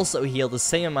will also heal the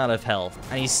same amount of health,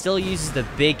 and he still uses the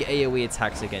big AoE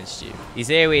attacks against you. These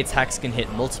AoE attacks can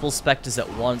hit multiple specters at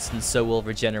once, and so will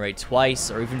regenerate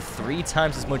twice or even 3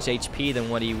 times as much HP than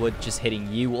what he would just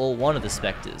hitting you or one of the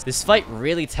specters. This fight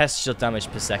really tests your damage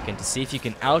per second to see if you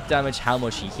can out-damage how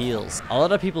much he heals. A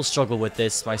lot of people struggle with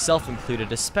this, myself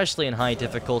included, especially in high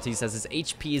difficulties, as his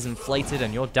HP is inflated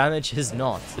and your damage is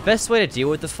not. The best way to deal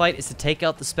with the fight is to take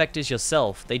out the specters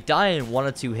yourself. They die in 1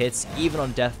 or 2 hits, even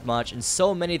on deathmatch, and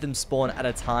so many of them spawn at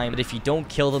a time that if you don't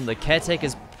kill them, the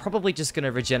Caretaker's probably just going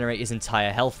to regenerate his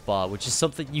entire health bar, which is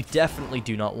something you definitely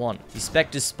do not want. The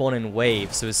specters spawn in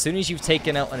waves, so as soon as you've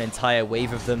taken out an entire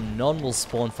wave of them, none will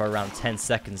spawn for around 10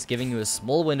 seconds, giving you a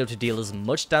small window to deal as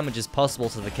much damage as possible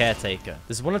to the caretaker.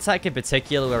 There's one attack in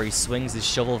particular where he swings his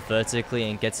shovel vertically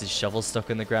and gets his shovel stuck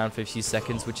in the ground for a few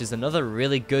seconds, which is another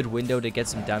really good window to get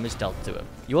some damage dealt to him.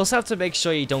 You also have to make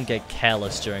sure you don't get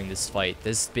careless during this fight.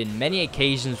 There's been many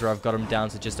occasions where I've got him down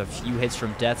to just a few hits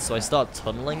from death, so I start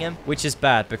tunneling him, which is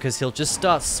bad because he'll just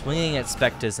start swinging at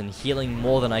specters and healing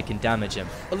more than I can damage him.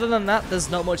 Other than that,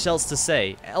 there's not much else to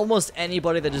say. Almost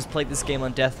anybody that has played this game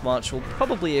on Death March will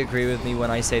probably agree with me when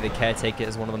I say the Caretaker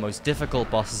is one of the most difficult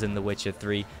bosses in The Witcher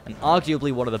 3, and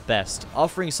arguably one of the best,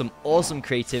 offering some awesome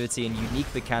creativity and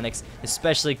unique mechanics,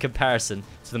 especially in comparison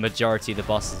to the majority of the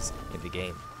bosses in the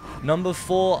game. Number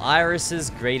 4,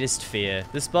 Iris's greatest fear.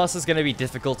 This boss is going to be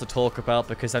difficult to talk about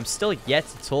because I'm still yet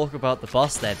to talk about the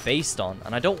boss they're based on,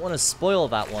 and I don't want to spoil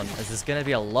that one as there's going to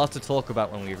be a lot to talk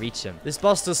about when we reach him. This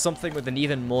boss does something with an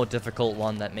even more difficult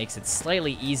one that makes it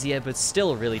slightly easier but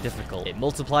still really difficult. It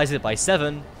multiplies it by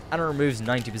 7 and removes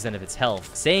 90% of its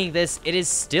health. Saying this, it is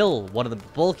still one of the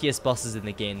bulkiest bosses in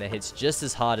the game that hits just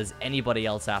as hard as anybody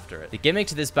else after it. The gimmick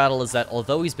to this battle is that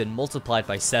although he's been multiplied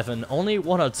by 7, only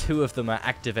 1 or 2 of them are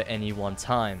active at any one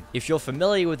time. If you're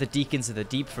familiar with the Deacons of the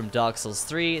Deep from Dark Souls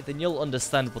 3, then you'll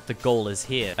understand what the goal is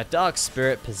here. A dark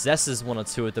spirit possesses 1 or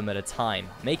 2 of them at a time,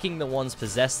 making the ones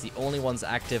possessed the only ones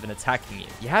active and attacking you.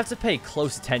 You have to pay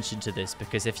close attention to this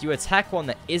because if you attack one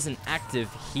that isn't active,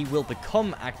 he will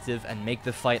become active and make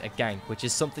the fight a gank, which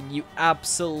is something you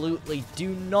absolutely do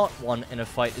not want in a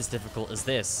fight as difficult as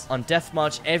this. On Death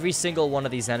March, every single one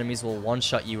of these enemies will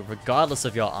one-shot you regardless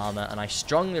of your armor, and I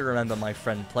strongly remember my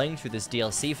friend playing through this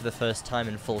DLC for the first time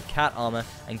in full cat armor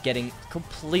and getting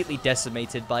completely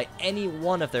decimated by any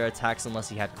one of their attacks unless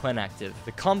he had Quen active.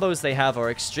 The combos they have are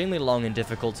extremely long and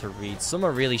difficult to read. Some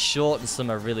are really short and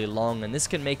some are really long, and this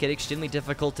can make it extremely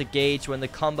difficult to gauge when the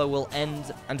combo will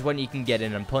end and when you can get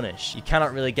in and punish. You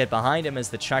cannot really get behind him as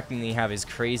the tracking they have is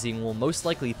crazy and will most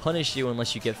likely punish you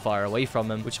unless you get far away from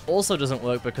him, which also doesn't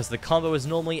work because the combo is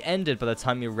normally ended by the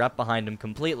time you wrap behind him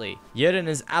completely. Yrden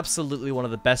is absolutely one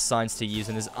of the best signs to use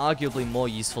and is arguably more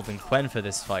useful than Quen for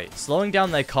this fight. Slowing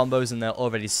down their combos and their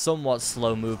already somewhat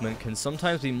slow movement can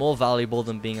sometimes be more valuable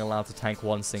than being allowed to tank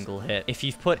one single hit. If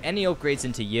you've put any upgrades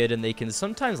into Yrden, they can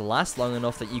sometimes last long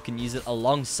enough that you can use it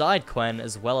alongside Quen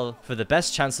as well for the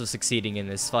best chance of succeeding in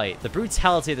this fight. The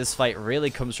brutality of this fight really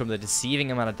comes from the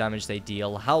deceiving amount of damage they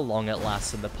deal, how long it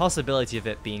lasts, and the possibility of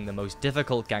it being the most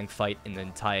difficult gank fight in the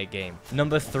entire game.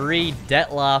 Number 3,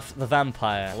 Dettlaff the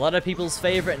Vampire. A lot of people's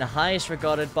favorite and highest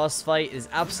regarded boss fight is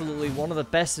absolutely one of the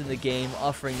best in the game,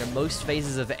 offering the most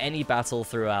phases of any battle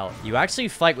throughout. You actually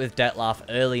fight with Dettlaff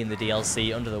early in the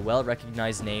DLC under the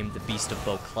well-recognized name, the Beast of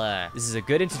Beauclair. This is a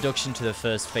good introduction to the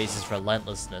first phase's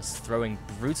relentlessness, throwing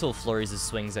brutal flurries of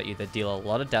swings at you that deal a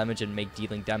lot of damage and make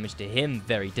dealing damage to him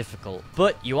very difficult.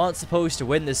 But you aren't supposed to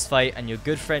win this fight, and your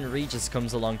good friend Regis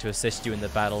comes along to assist you in the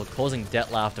battle, causing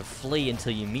Dettlaff to flee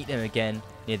until you meet him again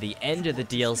near the end of the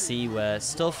DLC where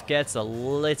stuff gets a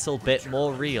little bit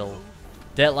more real.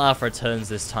 Dettlaff returns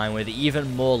this time with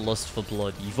even more lust for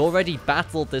blood. You've already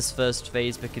battled this first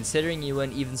phase, but considering you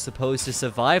weren't even supposed to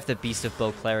survive the Beast of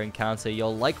Beauclair encounter, you're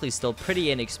likely still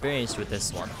pretty inexperienced with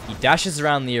this one. He dashes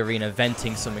around the arena,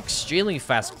 venting some extremely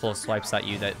fast claw swipes at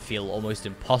you that feel almost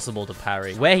impossible to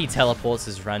parry. Where he teleports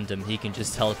is random. He can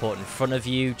just teleport in front of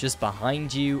you, just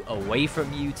behind you, away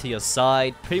from you, to your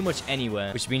side, pretty much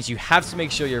anywhere, which means you have to make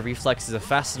sure your reflexes are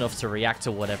fast enough to react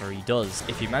to whatever he does.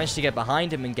 If you manage to get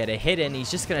behind him and get a hit in,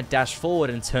 he's just going to dash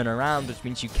forward and turn around, which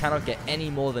means you cannot get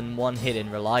any more than one hit in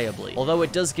reliably. Although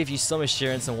it does give you some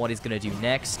assurance on what he's going to do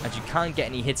next, and you can't get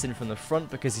any hits in from the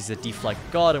front because he's a deflect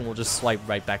god and will just swipe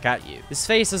right back at you. This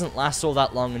phase doesn't last all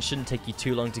that long and shouldn't take you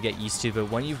too long to get used to,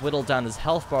 but when you've whittled down his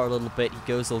health bar a little bit, he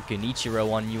goes all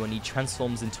Genichiro on you and he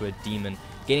transforms into a demon,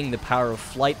 gaining the power of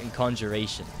flight and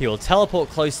conjuration. He will teleport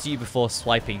close to you before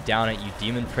swiping down at you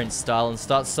Demon Prince style and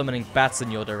start summoning bats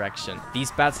in your direction.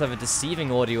 These bats have a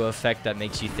deceiving audio effect that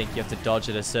makes you think you have to dodge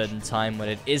at a certain time when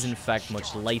it is in fact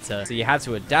much later, so you have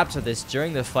to adapt to this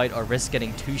during the fight or risk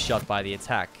getting two-shot by the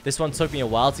attack. This one took me a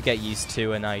while to get used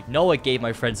to, and I know it gave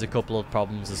my friends a couple of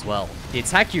problems as well. The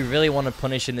attack you really want to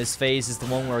punish in this phase is the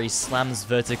one where he slams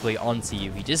vertically onto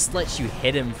you. He just lets you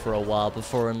hit him for a while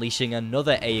before unleashing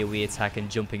another AoE attack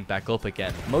and jumping back up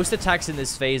again. Most attacks in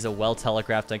this phase are well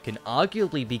telegraphed and can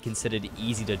arguably be considered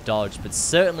easy to dodge, but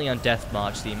certainly on Death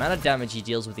March, the amount of damage he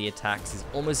deals with the attacks is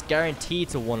almost guaranteed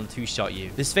to 1 or 2 shot you.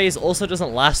 This phase also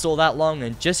doesn't last all that long,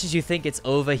 and just as you think it's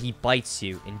over, he bites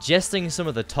you, ingesting some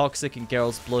of the toxic in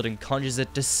Geralt's blood and conjures a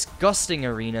disgusting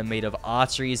arena made of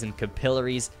arteries and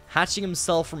capillaries, hatching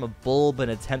himself from a bulb in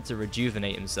an attempt to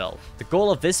rejuvenate himself. The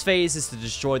goal of this phase is to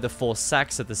destroy the 4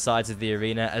 sacks at the sides of the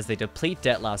arena as they deplete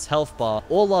Dettlaff's health bar,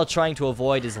 all while trying to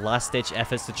avoid his last-ditch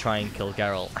efforts to try and kill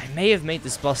Geralt. I may have made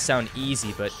this boss sound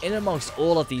easy, but in amongst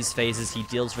all of these phases, he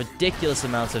deals ridiculous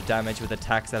amounts of damage with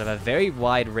attacks that have a very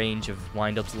wide range of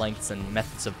wind-up lengths and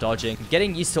methods of dodging.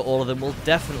 Getting used to all of them will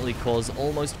definitely cause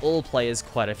almost all players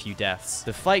quite a few deaths.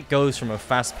 The fight goes from a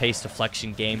fast-paced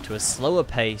deflection game to a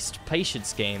slower-paced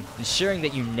patience game, ensuring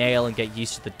that you nail and get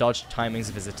used to the dodge timings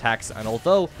of his attacks, and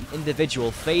although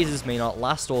individual phases may not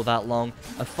last all that long,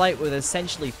 a fight with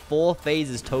essentially 4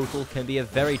 phases total can be a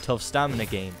very tough stamina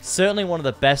game. Certainly one of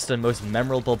the best and most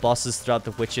memorable bosses throughout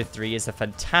The Witcher 3 is a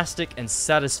fantastic and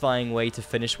satisfying way to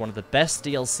finish one of the best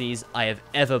DLCs I have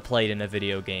ever played in a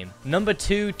video game. Number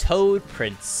 2, Toad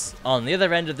Prince. On the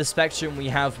other end of the spectrum, we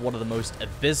have one of the most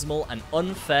abysmal and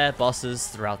unfair bosses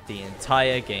throughout the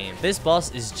entire game. This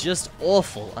boss is just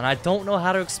awful, and I don't know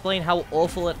how to explain how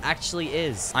awful it actually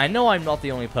is. I know I'm not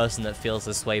the only person that feels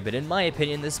this way, but in my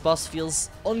opinion, this boss feels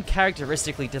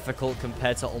uncharacteristically difficult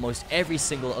compared to almost every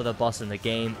single other boss in the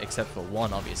game, except for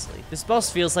one, obviously. This boss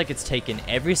feels like it's taken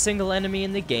every single enemy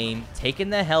in the game, taken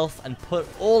their health, and put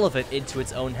all of it into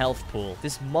its own health pool.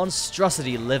 This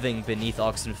monstrosity living beneath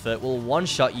Oxenfurt will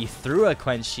one-shot you through a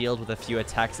Quench shield with a few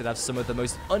attacks that have some of the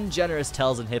most ungenerous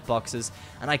tells and hitboxes,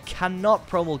 and I cannot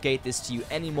promulgate this to you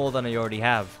any more than I already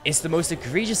have. It's the most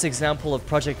egregious example of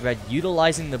Project Red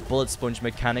utilizing the bullet sponge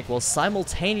mechanic while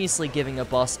simultaneously giving a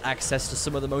boss access to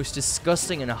some of the most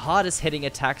disgusting and hardest hitting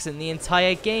attacks in the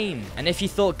entire game. And if you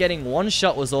thought getting one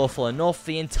shot was awful enough,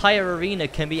 the entire arena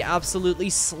can be absolutely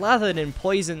slathered in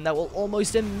poison that will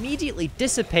almost immediately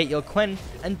dissipate your Quen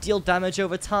and deal damage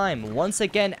over time, once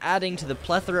again adding to the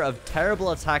plethora of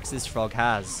terrible attacks this frog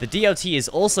has. The DOT is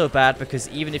also bad because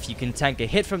even if you can tank a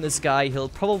hit from this guy, he'll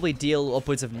probably deal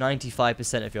upwards of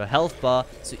 95% of your health bar,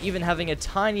 so even having a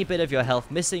tiny bit of your health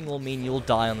missing will mean you'll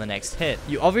die on the next hit.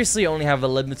 You obviously only have a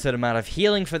limited amount of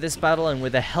healing for this battle, and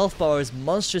with a health bar as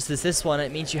monstrous as this one,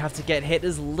 it means you have to get hit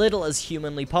as little as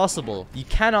humanly possible. You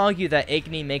can argue that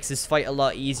Igni makes this fight a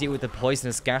lot easier with the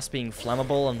poisonous gas being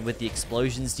flammable and with the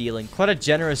explosions dealing quite a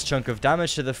generous chunk of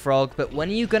damage to the frog, but when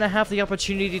are you gonna have the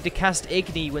opportunity to cast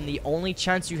Igni when the only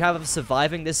chance you have of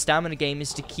surviving this stamina game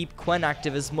is to keep Quen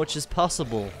active as much as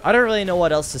possible? I don't really know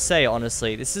what else to say,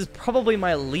 honestly. This is probably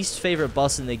my least favorite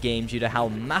boss in the game due to how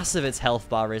massive its health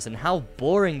bar is and how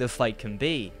boring the fight can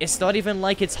be. It's not even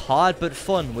like it's hard but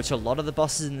fun, which a lot of the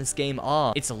bosses in this game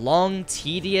are. It's long,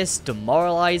 tedious,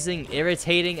 demoralizing,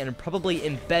 irritating, and probably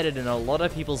embedded in a lot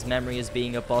of people's memory as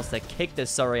being a boss that kicked their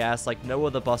sorry ass like no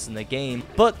other boss in the game,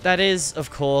 but that is, of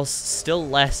course, still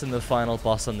less than the final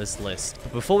boss on this list.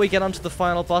 But before we get onto the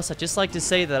final boss, I'd just like to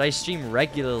say that I stream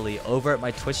regularly over at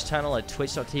my Twitch channel at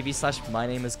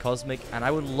twitch.tv/mynameiscosmic, and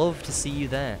I would love to see you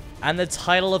there. And the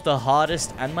title of the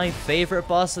hardest and my favorite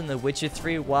boss in The Witcher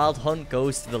 3 Wild Hunt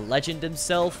goes to the legend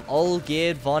himself,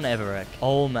 Olgierd von Everec.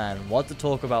 Oh man, what to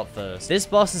talk about first. This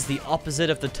boss is the opposite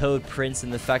of the Toad Prince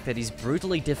in the fact that he's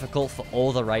brutally difficult for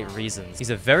all the right reasons. He's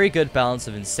a very good balance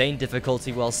of insane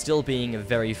difficulty while still being a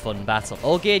very fun battle.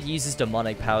 Olgierd uses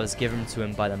demonic powers given to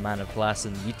him by the Man of Glass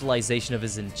and the utilization of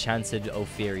his enchanted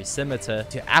Ophiri Scimitar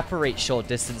to apparate short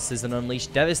distances and unleash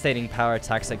devastating power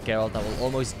attacks at Geralt that will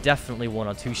almost definitely one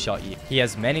or two shot you. He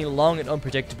has many long and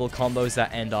unpredictable combos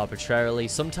that end arbitrarily.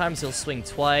 Sometimes he'll swing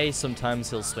twice, sometimes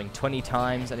he'll swing 20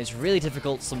 times, and it's really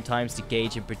difficult sometimes to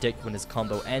gauge and predict when his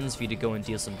combo ends for you to go and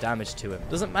deal some damage to him.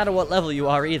 Doesn't matter what level you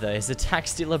are either, his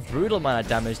attacks deal a brutal amount of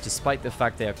damage despite the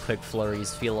fact their quick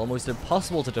flurries feel almost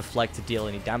impossible to deflect to deal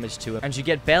any damage to him, and you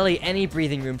get barely any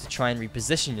breathing room to try and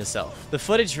reposition yourself. The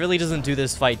footage really doesn't do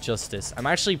this fight justice. I'm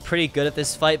actually pretty good at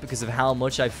this fight because of how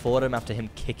much I fought him after him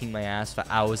kicking my ass for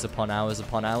hours upon hours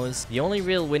upon hours. The only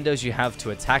real windows you have to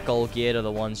attack Olgierd are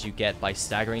the ones you get by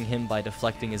staggering him by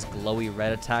deflecting his glowy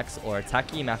red attacks or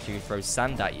attacking him after he throws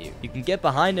sand at you. You can get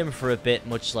behind him for a bit,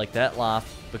 much like Dettlaff,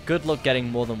 but good luck getting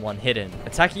more than one hit in.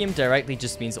 Attacking him directly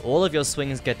just means all of your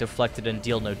swings get deflected and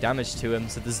deal no damage to him,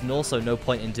 so there's also no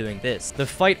point in doing this. The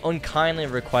fight unkindly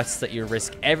requests that you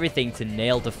risk everything to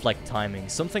nail deflect timing,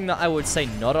 something that I would say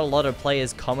not a lot of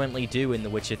players commonly do in The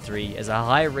Witcher 3 as a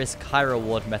high risk, high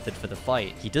reward method for the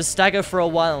fight. He does stagger for a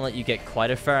while and let you get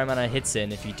quite a fair amount of hits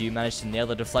in if you do manage to nail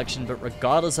the deflection, but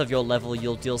regardless of your level,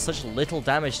 you'll deal such little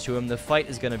damage to him, the fight fight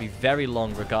is going to be very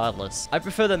long regardless. I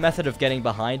prefer the method of getting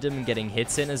behind him and getting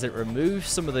hits in, as it removes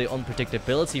some of the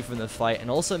unpredictability from the fight and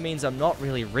also means I'm not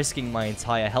really risking my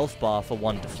entire health bar for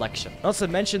one deflection. Not to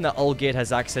mention that Olgierd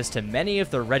has access to many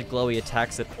of the red glowy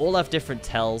attacks that all have different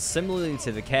tells, similarly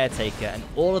to the Caretaker, and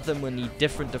all of them will need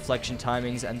different deflection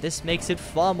timings, and this makes it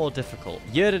far more difficult.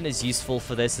 Yrden is useful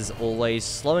for this as always,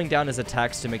 slowing down his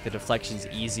attacks to make the deflections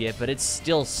easier, but it's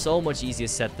still so much easier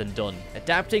said than done.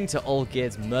 Adapting to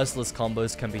Olgierd's merciless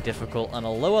combos can be difficult, and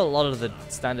although a lot of the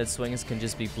standard swings can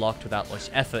just be blocked without much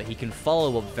effort, he can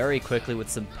follow up very quickly with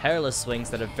some perilous swings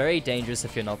that are very dangerous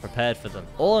if you're not prepared for them.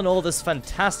 All in all, this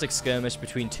fantastic skirmish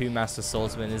between two Master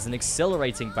Swordsmen is an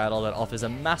exhilarating battle that offers a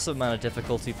massive amount of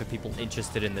difficulty for people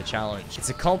interested in the challenge. It's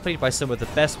accompanied by some of the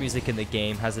best music in the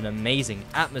game, has an amazing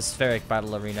atmospheric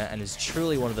battle arena, and is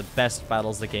truly one of the best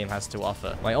battles the game has to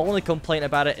offer. My only complaint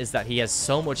about it is that he has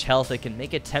so much health it can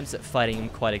make attempts at fighting him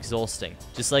quite exhausting.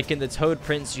 Just like in the Toad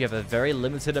Prince, you have a very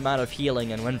limited amount of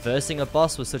healing, and when versing a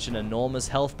boss with such an enormous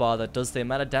health bar that does the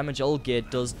amount of damage Olgierd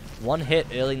does, one hit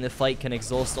early in the fight can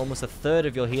exhaust almost a third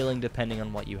of your healing depending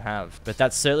on what you have. But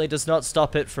that certainly does not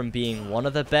stop it from being one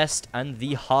of the best and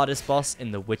the hardest boss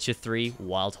in The Witcher 3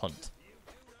 Wild Hunt.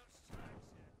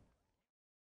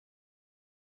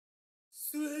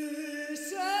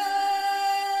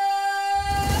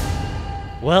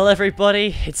 Well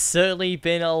everybody, it's certainly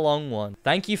been a long one.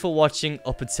 Thank you for watching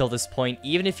up until this point,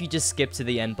 even if you just skipped to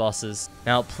the end bosses.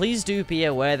 Now please do be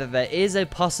aware that there is a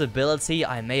possibility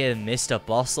I may have missed a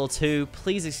boss or two.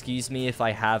 Please excuse me if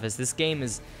I have, as this game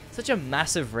is such a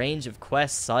massive range of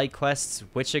quests, side quests,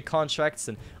 Witcher contracts,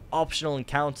 and optional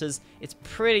encounters, it's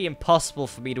pretty impossible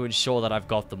for me to ensure that I've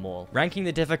got them all. Ranking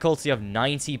the difficulty of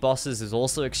 90 bosses is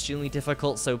also extremely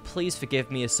difficult, so please forgive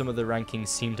me if some of the rankings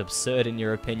seemed absurd in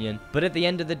your opinion. But at the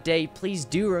end of the day, please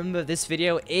do remember this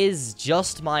video is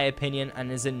just my opinion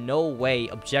and is in no way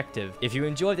objective. If you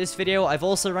enjoyed this video, I've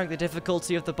also ranked the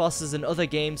difficulty of the bosses in other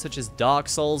games such as Dark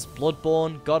Souls,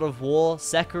 Bloodborne, God of War,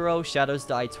 Sekiro, Shadows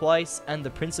Die Twice, and the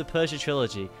Prince of Persia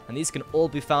trilogy, and these can all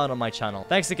be found on my channel.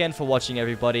 Thanks again for watching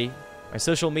everybody. My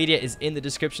social media is in the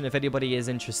description if anybody is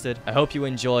interested. I hope you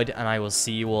enjoyed, and I will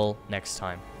see you all next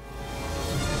time.